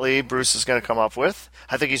 Gottlieb Bruce is going to come up with.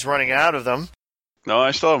 I think he's running out of them. No,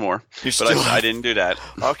 I still have more. I didn't do that.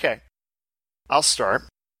 Okay. I'll start.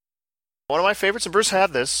 One of my favorites, and Bruce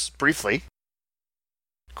had this briefly,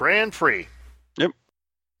 Grand Prix. Yep.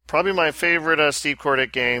 Probably my favorite Steve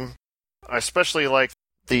Kordick game. I especially like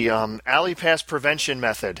the alley pass prevention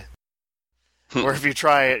method, where if you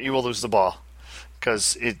try it, you will lose the ball.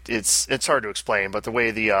 because it's hard to explain, but the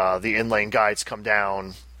way the in-lane guides come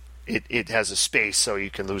down, it has a space so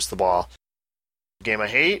you can lose the ball. Game I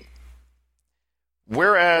hate.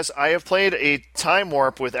 Whereas I have played a Time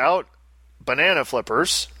Warp without banana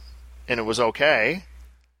flippers, and it was okay.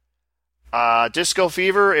 Disco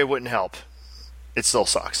Fever, it wouldn't help. It still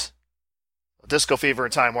sucks. Disco Fever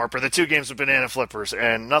and Time Warp are the two games with banana flippers,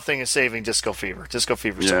 and nothing is saving Disco Fever. Disco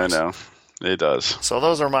Fever sucks. Yeah, I know. It does. So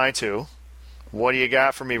those are my two. What do you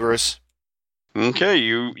got for me, Bruce? Okay,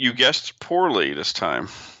 you guessed poorly this time.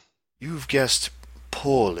 You've guessed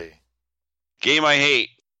poorly. Game I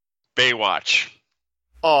hate, Baywatch.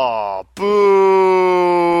 Aw,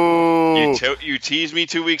 boo! You teased me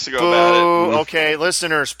 2 weeks ago about it. Okay,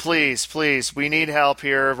 listeners, please, we need help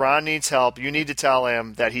here. Ron needs help. You need to tell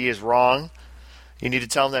him that he is wrong. You need to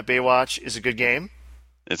tell him that Baywatch is a good game.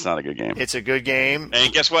 It's not a good game. It's a good game.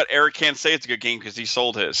 And guess what? Eric can't say it's a good game because he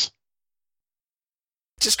sold his.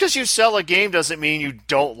 Just because you sell a game doesn't mean you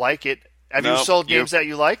don't like it. Have you sold games that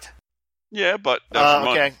you liked? Yeah, but that was for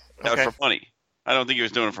money. Okay. That was for money. I don't think he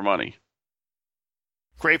was doing it for money.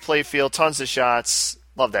 Great play field, tons of shots.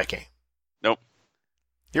 Love that game. Nope.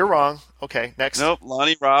 You're wrong. Okay, next. Nope,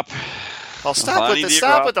 Lonnie Ropp. Oh, stop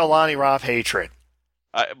with the Lonnie Ropp hatred.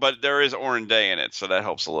 But there is Oren Day in it, so that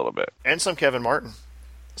helps a little bit. And some Kevin Martin.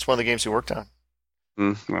 It's one of the games he worked on.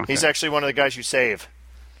 Okay. He's actually one of the guys you save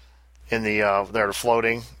in the they're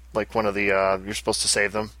floating, like one of the you're supposed to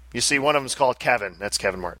save them. You see, one of them is called Kevin. That's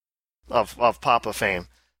Kevin Martin of Papa fame.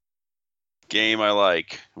 Game I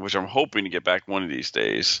like, which I'm hoping to get back one of these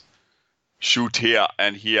days. Shoot here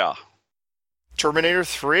and here. Terminator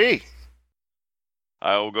 3.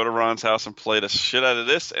 I will go to Ron's house and play the shit out of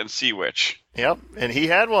this and see which. Yep, and he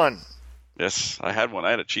had one. Yes, I had one. I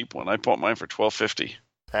had a cheap one. I bought mine for $12.50.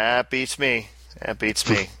 That beats me.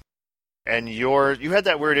 And you had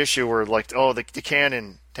that weird issue where, like, the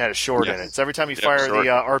cannon had a short in it. So every time you fire the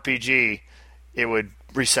RPG, it would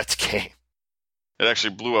reset the game. It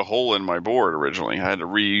actually blew a hole in my board originally. I had to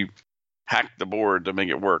re-hack the board to make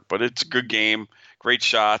it work. But it's a good game. Great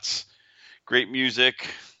shots. Great music.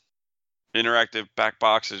 Interactive back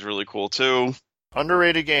box is really cool, too.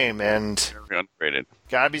 Underrated game, and very underrated.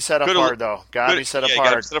 Gotta be set up hard, though. Gotta be set up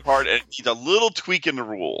hard, and it needs a little tweak in the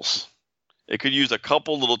rules. It could use a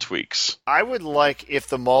couple little tweaks. I would like if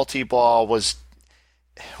the multi-ball was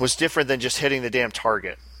different than just hitting the damn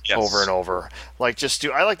target over and over. Like,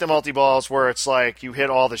 I like the multi-balls where it's like you hit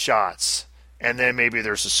all the shots, and then maybe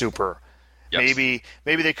there's a super. Yes.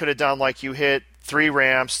 Maybe they could have done like you hit 3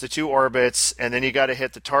 ramps, the 2 orbits, and then you got to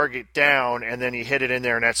hit the target down, and then you hit it in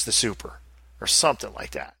there, and that's the super. Or something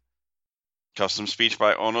like that. Custom speech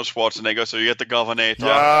by Arnold Schwarzenegger, so you get the governor.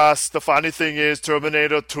 Yes, the funny thing is,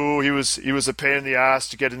 Terminator 2, he was a pain in the ass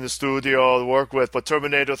to get in the studio to work with, but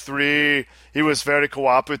Terminator 3, he was very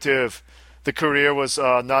cooperative. The career was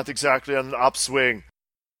not exactly on an upswing.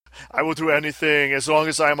 I will do anything as long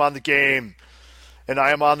as I am on the game, and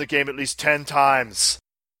I am on the game at least 10 times.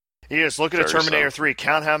 Yes, look at Terminator 3.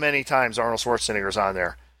 Count how many times Arnold Schwarzenegger's on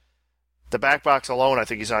there. The back box alone, I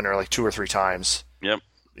think he's on there like 2 or 3 times. Yep.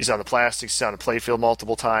 He's on the plastics. He's on the playfield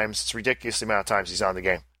multiple times. It's ridiculous the amount of times he's on the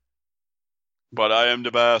game. But I am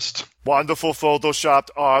the best. Wonderful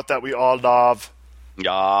photoshopped art that we all love.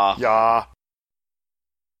 Yeah.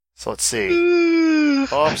 So let's see.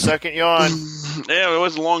 Second yawn. Yeah, it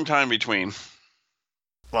was a long time between.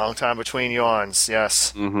 Long time between yawns,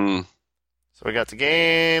 yes. Mm-hmm. So we got the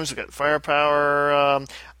games. We got the firepower.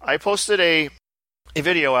 I posted a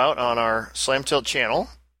video out on our Slam Tilt channel.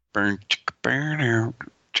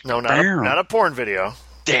 No, not a porn video.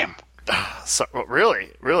 Damn. So, really?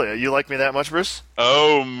 You like me that much, Bruce?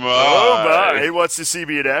 Oh my! He wants to see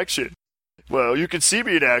me in action. Well, you can see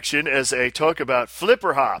me in action as I talk about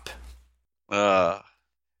flipper hop.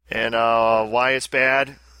 And why it's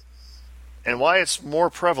bad, and why it's more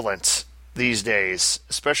prevalent these days,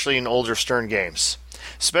 especially in older Stern games,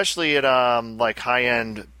 especially at like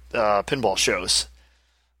high-end pinball shows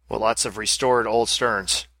with lots of restored old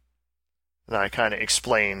Sterns. And I kind of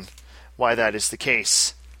explain why that is the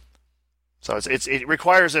case. So it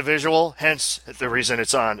requires a visual, hence the reason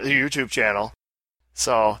it's on the YouTube channel.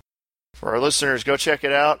 So for our listeners, go check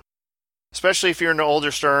it out. Especially if you're into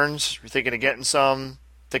older Sterns, you're thinking of getting some,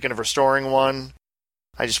 thinking of restoring one.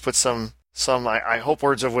 I just put some I hope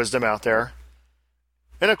words of wisdom out there.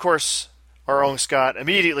 And of course, our own Scott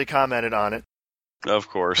immediately commented on it. Of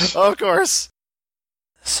course.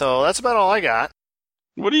 So that's about all I got.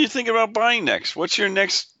 What do you think about buying next? What's your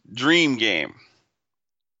next dream game?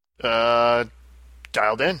 Dialed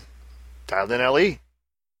in LE.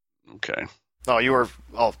 Okay.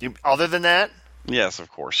 Other than that, Yes, of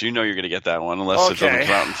course. You know you're going to get that one unless it doesn't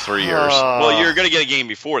come out in 3 years. Well, you're going to get a game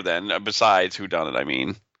before then, besides Whodunit, I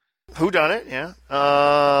mean. Whodunit, yeah.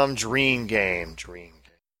 Dream game.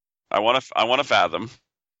 I want to Fathom.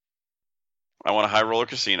 I want a High Roller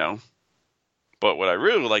Casino. But what I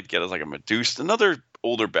really would like to get is like a Medusa, another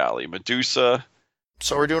older Bally. Medusa.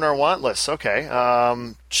 So we're doing our want list. Okay.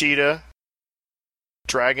 Cheetah.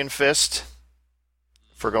 Dragon Fist.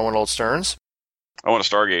 For going Old Stearns. I want a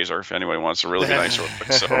Stargazer if anybody wants a really nice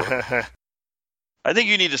Quicksilver. I think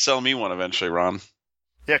you need to sell me one eventually, Ron.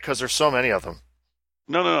 Yeah, because there's so many of them.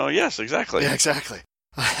 No. Yes, exactly. Yeah, exactly.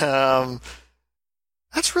 That's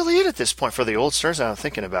really it at this point for the Old Stearns. I'm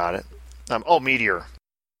thinking about it. Meteor.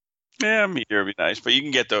 Yeah, Meteor would be nice, but you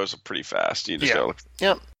can get those pretty fast. You just gotta look.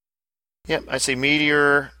 Yep. I say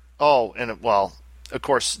Meteor. Oh, and of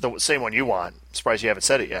course, the same one you want. Surprised you haven't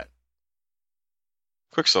said it yet.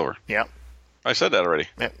 Quicksilver. Yeah. I said that already.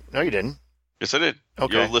 No, you didn't. Yes, I did.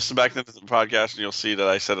 Okay. You'll listen back to the podcast and you'll see that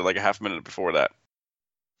I said it like a half minute before that.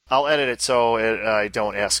 I'll edit it so I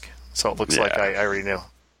don't ask. So it looks like I already knew.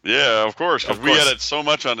 Yeah, of course, because we edit so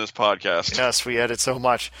much on this podcast. Yes, we edit so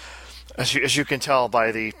much. As you can tell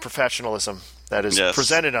by the professionalism that is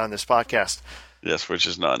presented on this podcast. Yes, which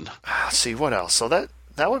is none. Let's see, what else? So that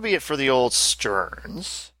would be it for the Old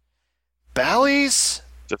Stearns. Bally's?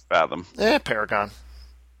 Just Fathom. Paragon.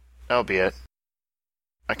 That would be it.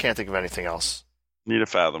 I can't think of anything else. Need a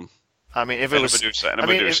Fathom. I mean, if it was,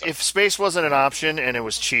 if space wasn't an option and it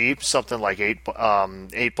was cheap, something like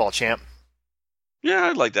 8-ball champ. Yeah,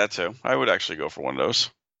 I'd like that too. I would actually go for one of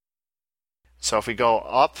those. So if we go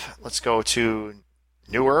up, let's go to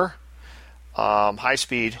newer, high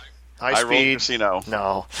speed. High speed casino.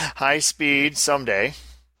 No, high speed someday.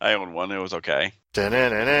 I owned one. It was okay. I'd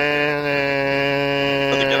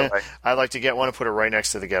like to get one and put it right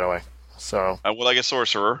next to the Getaway. So I would like a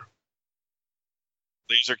Sorcerer.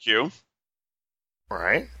 Laser Q. All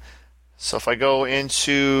right. So if I go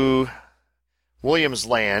into Williams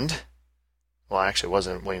Land, well, actually it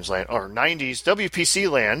wasn't Williams Land, or 90s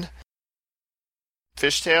WPC Land,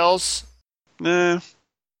 Fishtails. Nah.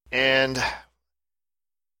 And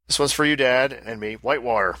this one's for you, Dad, and me,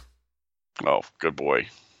 Whitewater. Oh, good boy.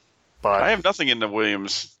 But I have nothing in the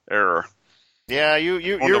Williams era. Yeah,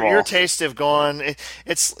 your tastes have gone.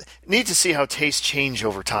 It's neat to see how tastes change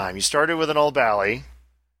over time. You started with an old Bally,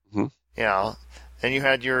 then you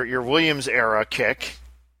had your Williams era kick,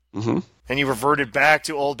 and you reverted back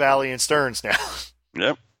to old Bally and Stearns now.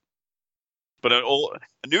 Yep. But a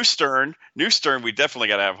new Stern, we definitely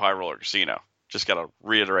got to have High Roller Casino. Just got to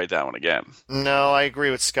reiterate that one again. No, I agree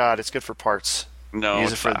with Scott. It's good for parts. No,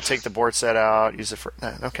 use it for take the board set out. Use it for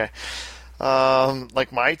okay.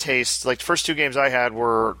 Like my taste, like the first two games I had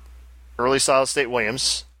were early solid state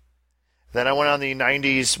Williams. Then I went on the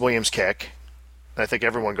 90s Williams kick. I think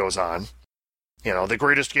everyone goes on. The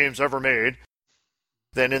greatest games ever made.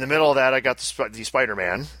 Then in the middle of that, I got the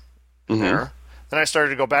Spider-Man there. Then I started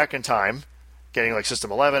to go back in time, getting like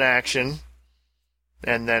System 11 action.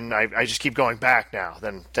 And then I just keep going back now.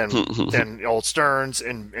 Then old Stearns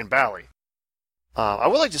and Bally. I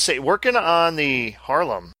would like to say, working on the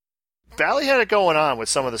Harlem, Bally had it going on with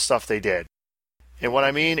some of the stuff they did. And what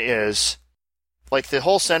I mean is, like the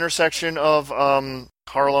whole center section of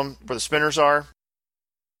Harlem, where the spinners are,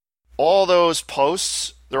 all those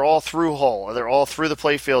posts, they're all through hole. They're all through the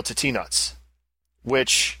playfield to T-nuts.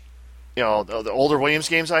 Which, the older Williams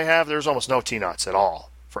games I have, there's almost no T-nuts at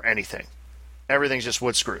all for anything. Everything's just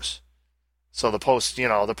wood screws. So the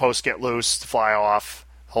posts get loose, fly off,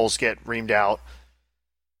 holes get reamed out.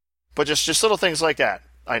 But just little things like that,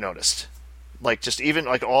 I noticed. Like just even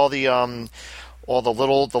like all the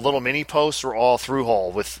little mini posts were all through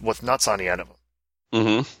hole with nuts on the end of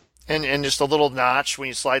them. And just a little notch when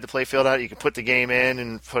you slide the playfield out, you can put the game in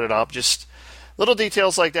and put it up. Just little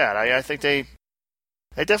details like that. I think they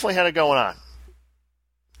definitely had it going on.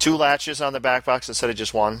 2 latches on the back box instead of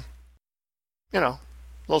just one.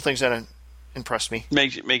 Little things that impressed me.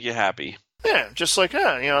 Make you happy. Yeah, just like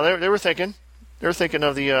they were thinking. They were thinking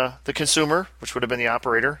of the consumer, which would have been the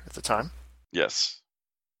operator at the time. Yes.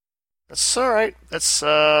 That's all right. That's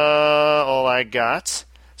all I got.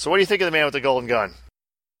 So what do you think of the man with the golden gun?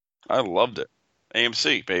 I loved it.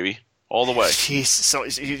 AMC, baby. All the way. Jeez, so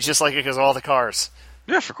you just like it because of all the cars.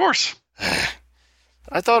 Yeah, of course.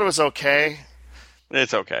 I thought it was okay.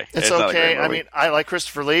 It's okay. It's okay. I mean, I like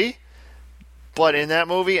Christopher Lee, but in that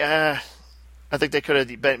movie, I think they could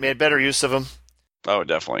have made better use of him. Oh,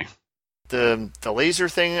 definitely. The laser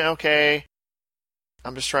thing, okay.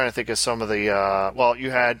 I'm just trying to think of some of the.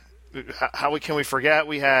 You had. Can we forget?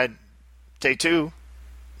 We had day 2,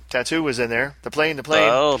 Tattoo was in there. The plane.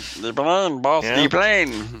 Oh, the plane, boss. Yeah. The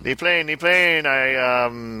plane. The plane.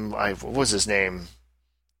 What was his name?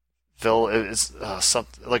 Phil is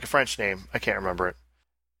something like a French name. I can't remember it.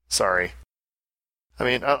 Sorry. I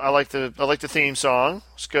mean, I like the theme song.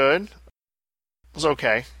 It's good. It was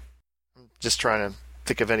okay. I'm just trying to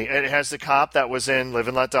think of any. It has the cop that was in Live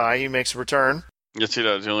and Let Die. He makes a return. Yes, he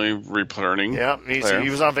does. The only returning. Yeah, he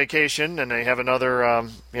was on vacation, and they have another.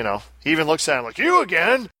 He even looks at him like, "You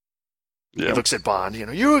again?" Yeah. He looks at Bond.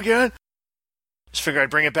 You again? Just figured I'd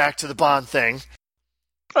bring it back to the Bond thing.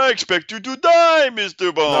 I expect you to die,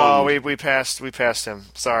 Mr. Bond. No, we passed him.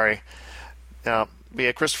 Sorry. Now we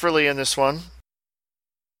had Christopher Lee in this one.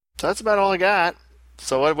 So that's about all I got.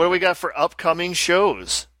 So what do we got for upcoming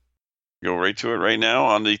shows? Go right to it right now.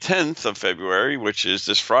 On the 10th of February, which is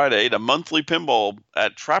this Friday, the monthly pinball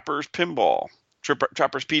at Trapper's Pinball,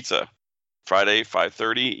 Trapper's Pizza, Friday,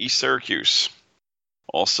 5:30, East Syracuse.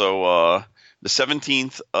 Also, the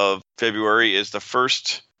 17th of February is the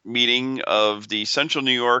first meeting of the Central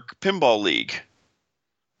New York Pinball League.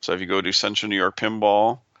 So if you go to Central New York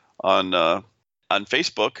Pinball on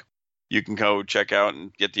Facebook, you can go check out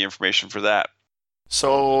and get the information for that.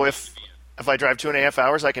 So if I drive 2.5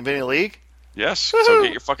 hours, I can be in the league? Yes. Woo-hoo! So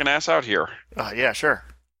get your fucking ass out here. Yeah, sure.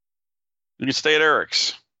 You can stay at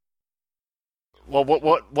Eric's. Well,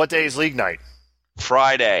 what day is league night?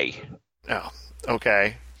 Friday. Oh,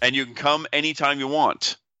 okay. And you can come anytime you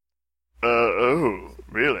want. Oh,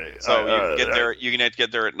 really? So you can get there. You can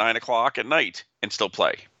get there at 9:00 at night and still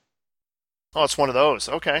play. Oh, it's one of those.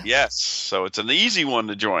 Okay. Yes. So it's an easy one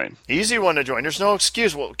to join. Easy one to join. There's no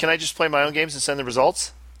excuse. Well, can I just play my own games and send the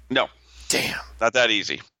results? No. Damn. Not that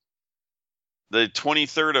easy. The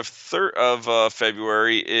 23rd of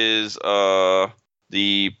February is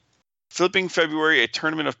the Flipping February, a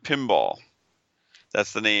tournament of pinball.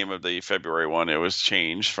 That's the name of the February one. It was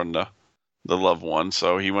changed from the Love one.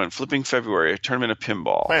 So he went Flipping February, a tournament of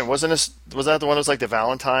pinball. Man, was that the one that was like the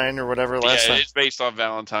Valentine or whatever last time? Yeah, it's based on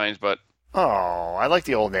Valentine's, but... Oh, I like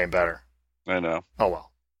the old name better. I know. Oh,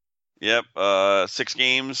 well. Yep, 6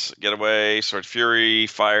 games, Getaway, Sword Fury,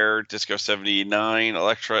 Fire, Disco 79,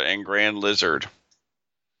 Electra, and Grand Lizard.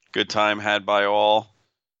 Good time had by all.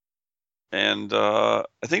 And I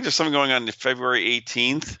think there's something going on February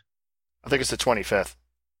 18th. I think it's the 25th.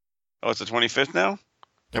 Oh, it's the 25th now?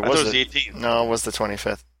 It I thought it was the 18th. No, it was the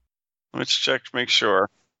 25th. Let's check to make sure.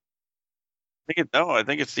 I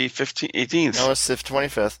think it's the 18th. No, it's the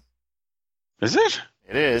 25th. Is it?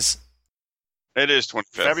 It is. It is 25th.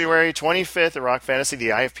 February 25th at Rock Fantasy, the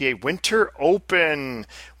IFPA Winter Open,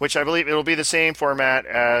 which I believe it'll be the same format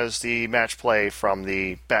as the match play from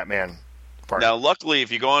the Batman part. Now, luckily,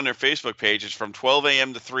 if you go on their Facebook page, it's from 12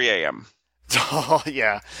 a.m. to 3 a.m. Oh,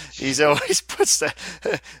 yeah. He's always puts that.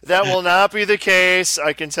 That will not be the case,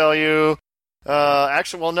 I can tell you.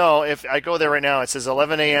 Actually, well, no. If I go there right now, it says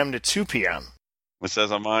 11 a.m. to 2 p.m. It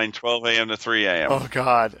says on mine 12 a.m. to 3 a.m. Oh,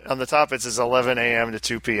 God. On the top, it says 11 a.m. to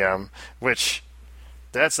 2 p.m., which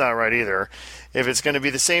that's not right either. If it's going to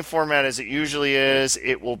be the same format as it usually is,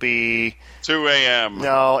 it will be 2 a.m.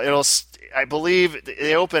 No, I believe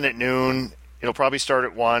they open at noon. It'll probably start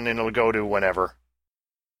at 1, and it'll go to whenever.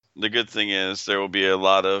 The good thing is there will be a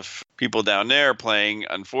lot of people down there playing.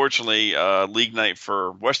 Unfortunately, League Night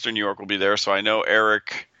for Western New York will be there, so I know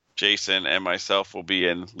Eric, Jason, and myself will be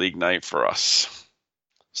in League Night for us.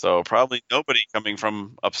 So probably nobody coming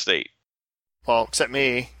from upstate. Well, except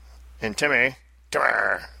me and Timmy.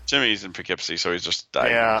 Jimmy's in Poughkeepsie, so he's just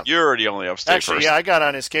dying. Yeah. You're the only upstate Actually, person. yeah, I got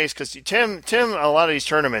on his case because Tim, a lot of these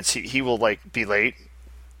tournaments, he will be late,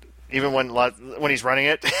 even when he's running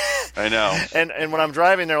it. I know. And when I'm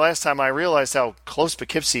driving there last time, I realized how close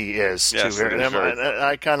Poughkeepsie is Yes, to it here. is And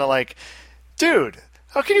I kind of dude,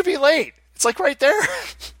 how can you be late? It's right there.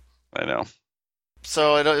 I know.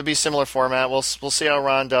 So it'll be similar format. We'll see how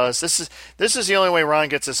Ron does. This is the only way Ron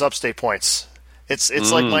gets his upstate points. It's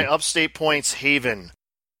like my upstate points haven.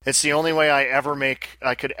 It's the only way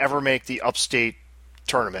I could ever make the upstate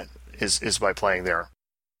tournament is by playing there.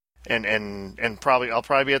 And I'll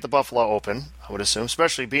probably be at the Buffalo Open, I would assume,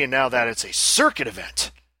 especially being now that it's a circuit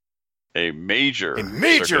event. A major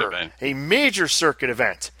circuit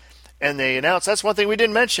event. And they announced, that's one thing we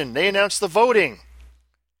didn't mention, they announced the voting.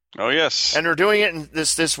 Oh, yes. And they're doing it in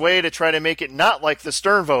this way to try to make it not like the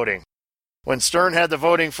Stern voting. When Stern had the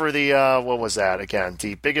voting for the, what was that again?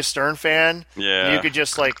 The biggest Stern fan? Yeah. You could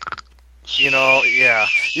just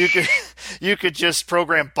you could just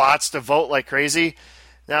program bots to vote like crazy.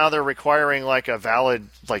 Now they're requiring a valid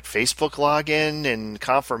Facebook login and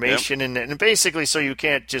confirmation and basically so you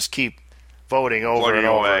can't just keep voting over Plugging and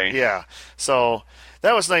over. away. Yeah. So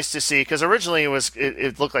that was nice to see, because originally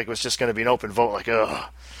it looked like it was just going to be an open vote, like, ugh.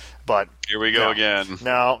 But Here we go again.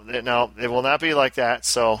 No, it will not be like that.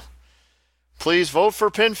 So please vote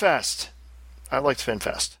for PinFest. I liked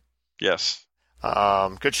PinFest. Yes.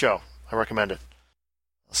 Good show. I recommend it.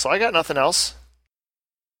 So I got nothing else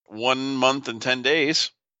 1 month and 10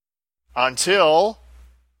 days. until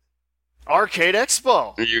Arcade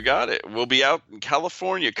Expo. You got it. We'll be out in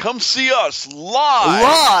California. Come see us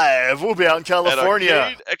live We'll be out in at California.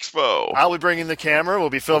 Arcade Expo. I'll be bringing the camera. We'll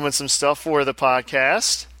be filming some stuff for the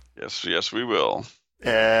podcast. Yes, we will.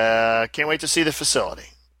 Can't wait to see the facility.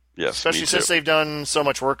 Yes, Especially me since too. they've done so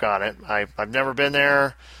much work on it. I've never been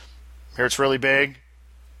there. Here it's really big.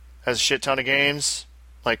 Has a shit ton of games.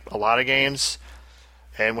 Like a lot of games.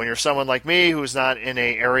 And when you're someone like me who's not in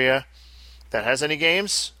a area that has any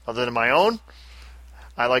games other than my own,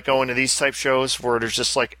 I like going to these type shows where there's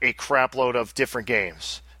just like a crap load of different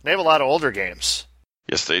games. They have a lot of older games.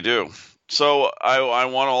 Yes, they do. So I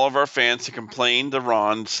want all of our fans to complain to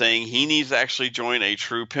Ron, saying he needs to actually join a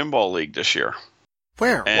true pinball league this year.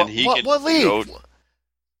 Where? And he what can league? go-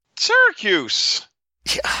 Syracuse.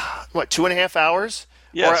 Yeah, what, 2.5 hours?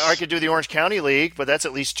 Yes. Or I could do the Orange County League, but that's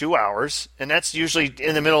at least 2 hours, and that's usually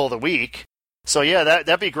in the middle of the week. So yeah,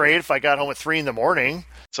 that'd be great if I got home at 3 in the morning.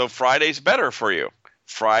 So Friday's better for you.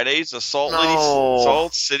 Friday's the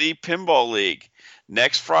Salt City Pinball League.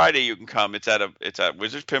 Next Friday you can come. It's at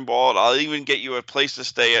Wizards Pinball. And I'll even get you a place to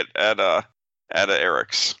stay at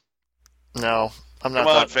Eric's. No, I'm not. Come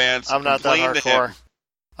on, that, fans. I'm not that Complain to hardcore. him.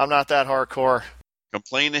 I'm not that hardcore.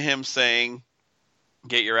 Complain to him saying,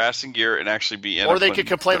 "Get your ass in gear and actually be in." Or they could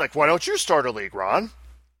complain like, "Why don't you start a league, Ron?"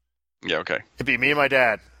 Yeah, okay. It'd be me and my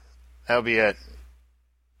dad. That would be it.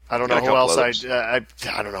 I don't know Got a who else couple I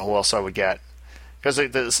don't know who else I would get, because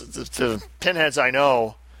the pinheads I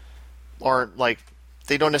know aren't like,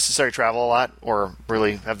 they don't necessarily travel a lot or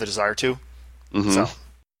really have the desire to. Mm-hmm. So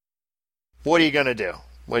what are you gonna do?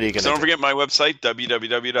 What are you gonna So don't do? forget my website,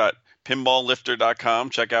 www.pinballlifter.com.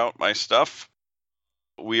 Check out my stuff.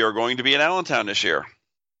 We are going to be in Allentown this year.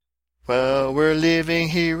 Well, we're living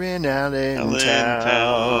here in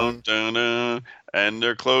Allentown. Dun-dun, and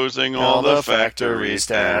they're closing All the factories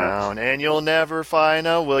down, and you'll never find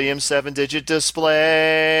a Williams 7-digit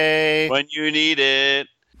display. When you need it.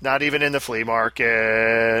 Not even in the flea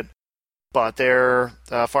market. But their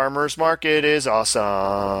farmer's market is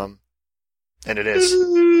awesome. And it is.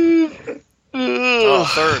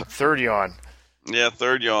 Oh, third yawn. Yeah,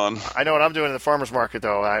 third yawn. I know what I'm doing in the farmer's market,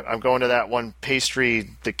 though. I'm going to that one pastry,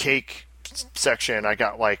 the cake section. I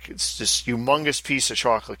got it's this humongous piece of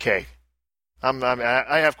chocolate cake.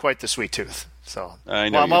 I have quite the sweet tooth. So I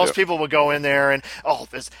know most people would go in there and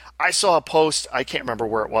I saw a post, I can't remember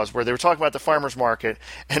where it was, where they were talking about the farmer's market,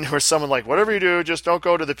 and there was someone like, whatever you do, just don't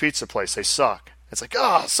go to the pizza place. They suck. It's like,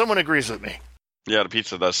 someone agrees with me. Yeah, the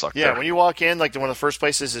pizza does suck. Yeah, there. when you walk in, like one of the first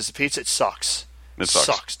places is the pizza, it sucks. It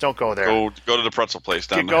sucks. Don't go there. Go to the pretzel place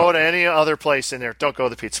down the Go hill. to any other place in there. Don't go to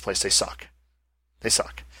the pizza place. They suck.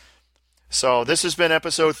 So this has been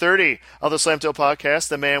episode 30 of the Slam Till Podcast,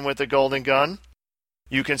 The Man with the Golden Gun.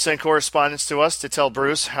 You can send correspondence to us to tell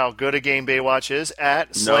Bruce how good a game Baywatch is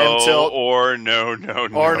at slamtill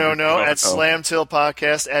at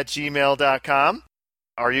slamtillpodcast@gmail.com.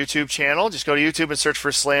 Our YouTube channel, just go to YouTube and search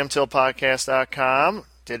for slamtillpodcast.com.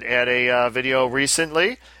 Did add a video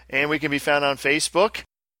recently, and we can be found on Facebook.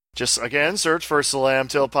 Just, again, search for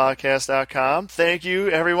slamtillpodcast.com. Thank you,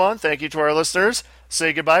 everyone. Thank you to our listeners.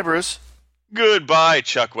 Say goodbye, Bruce. Goodbye,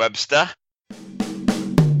 Chuck Webster.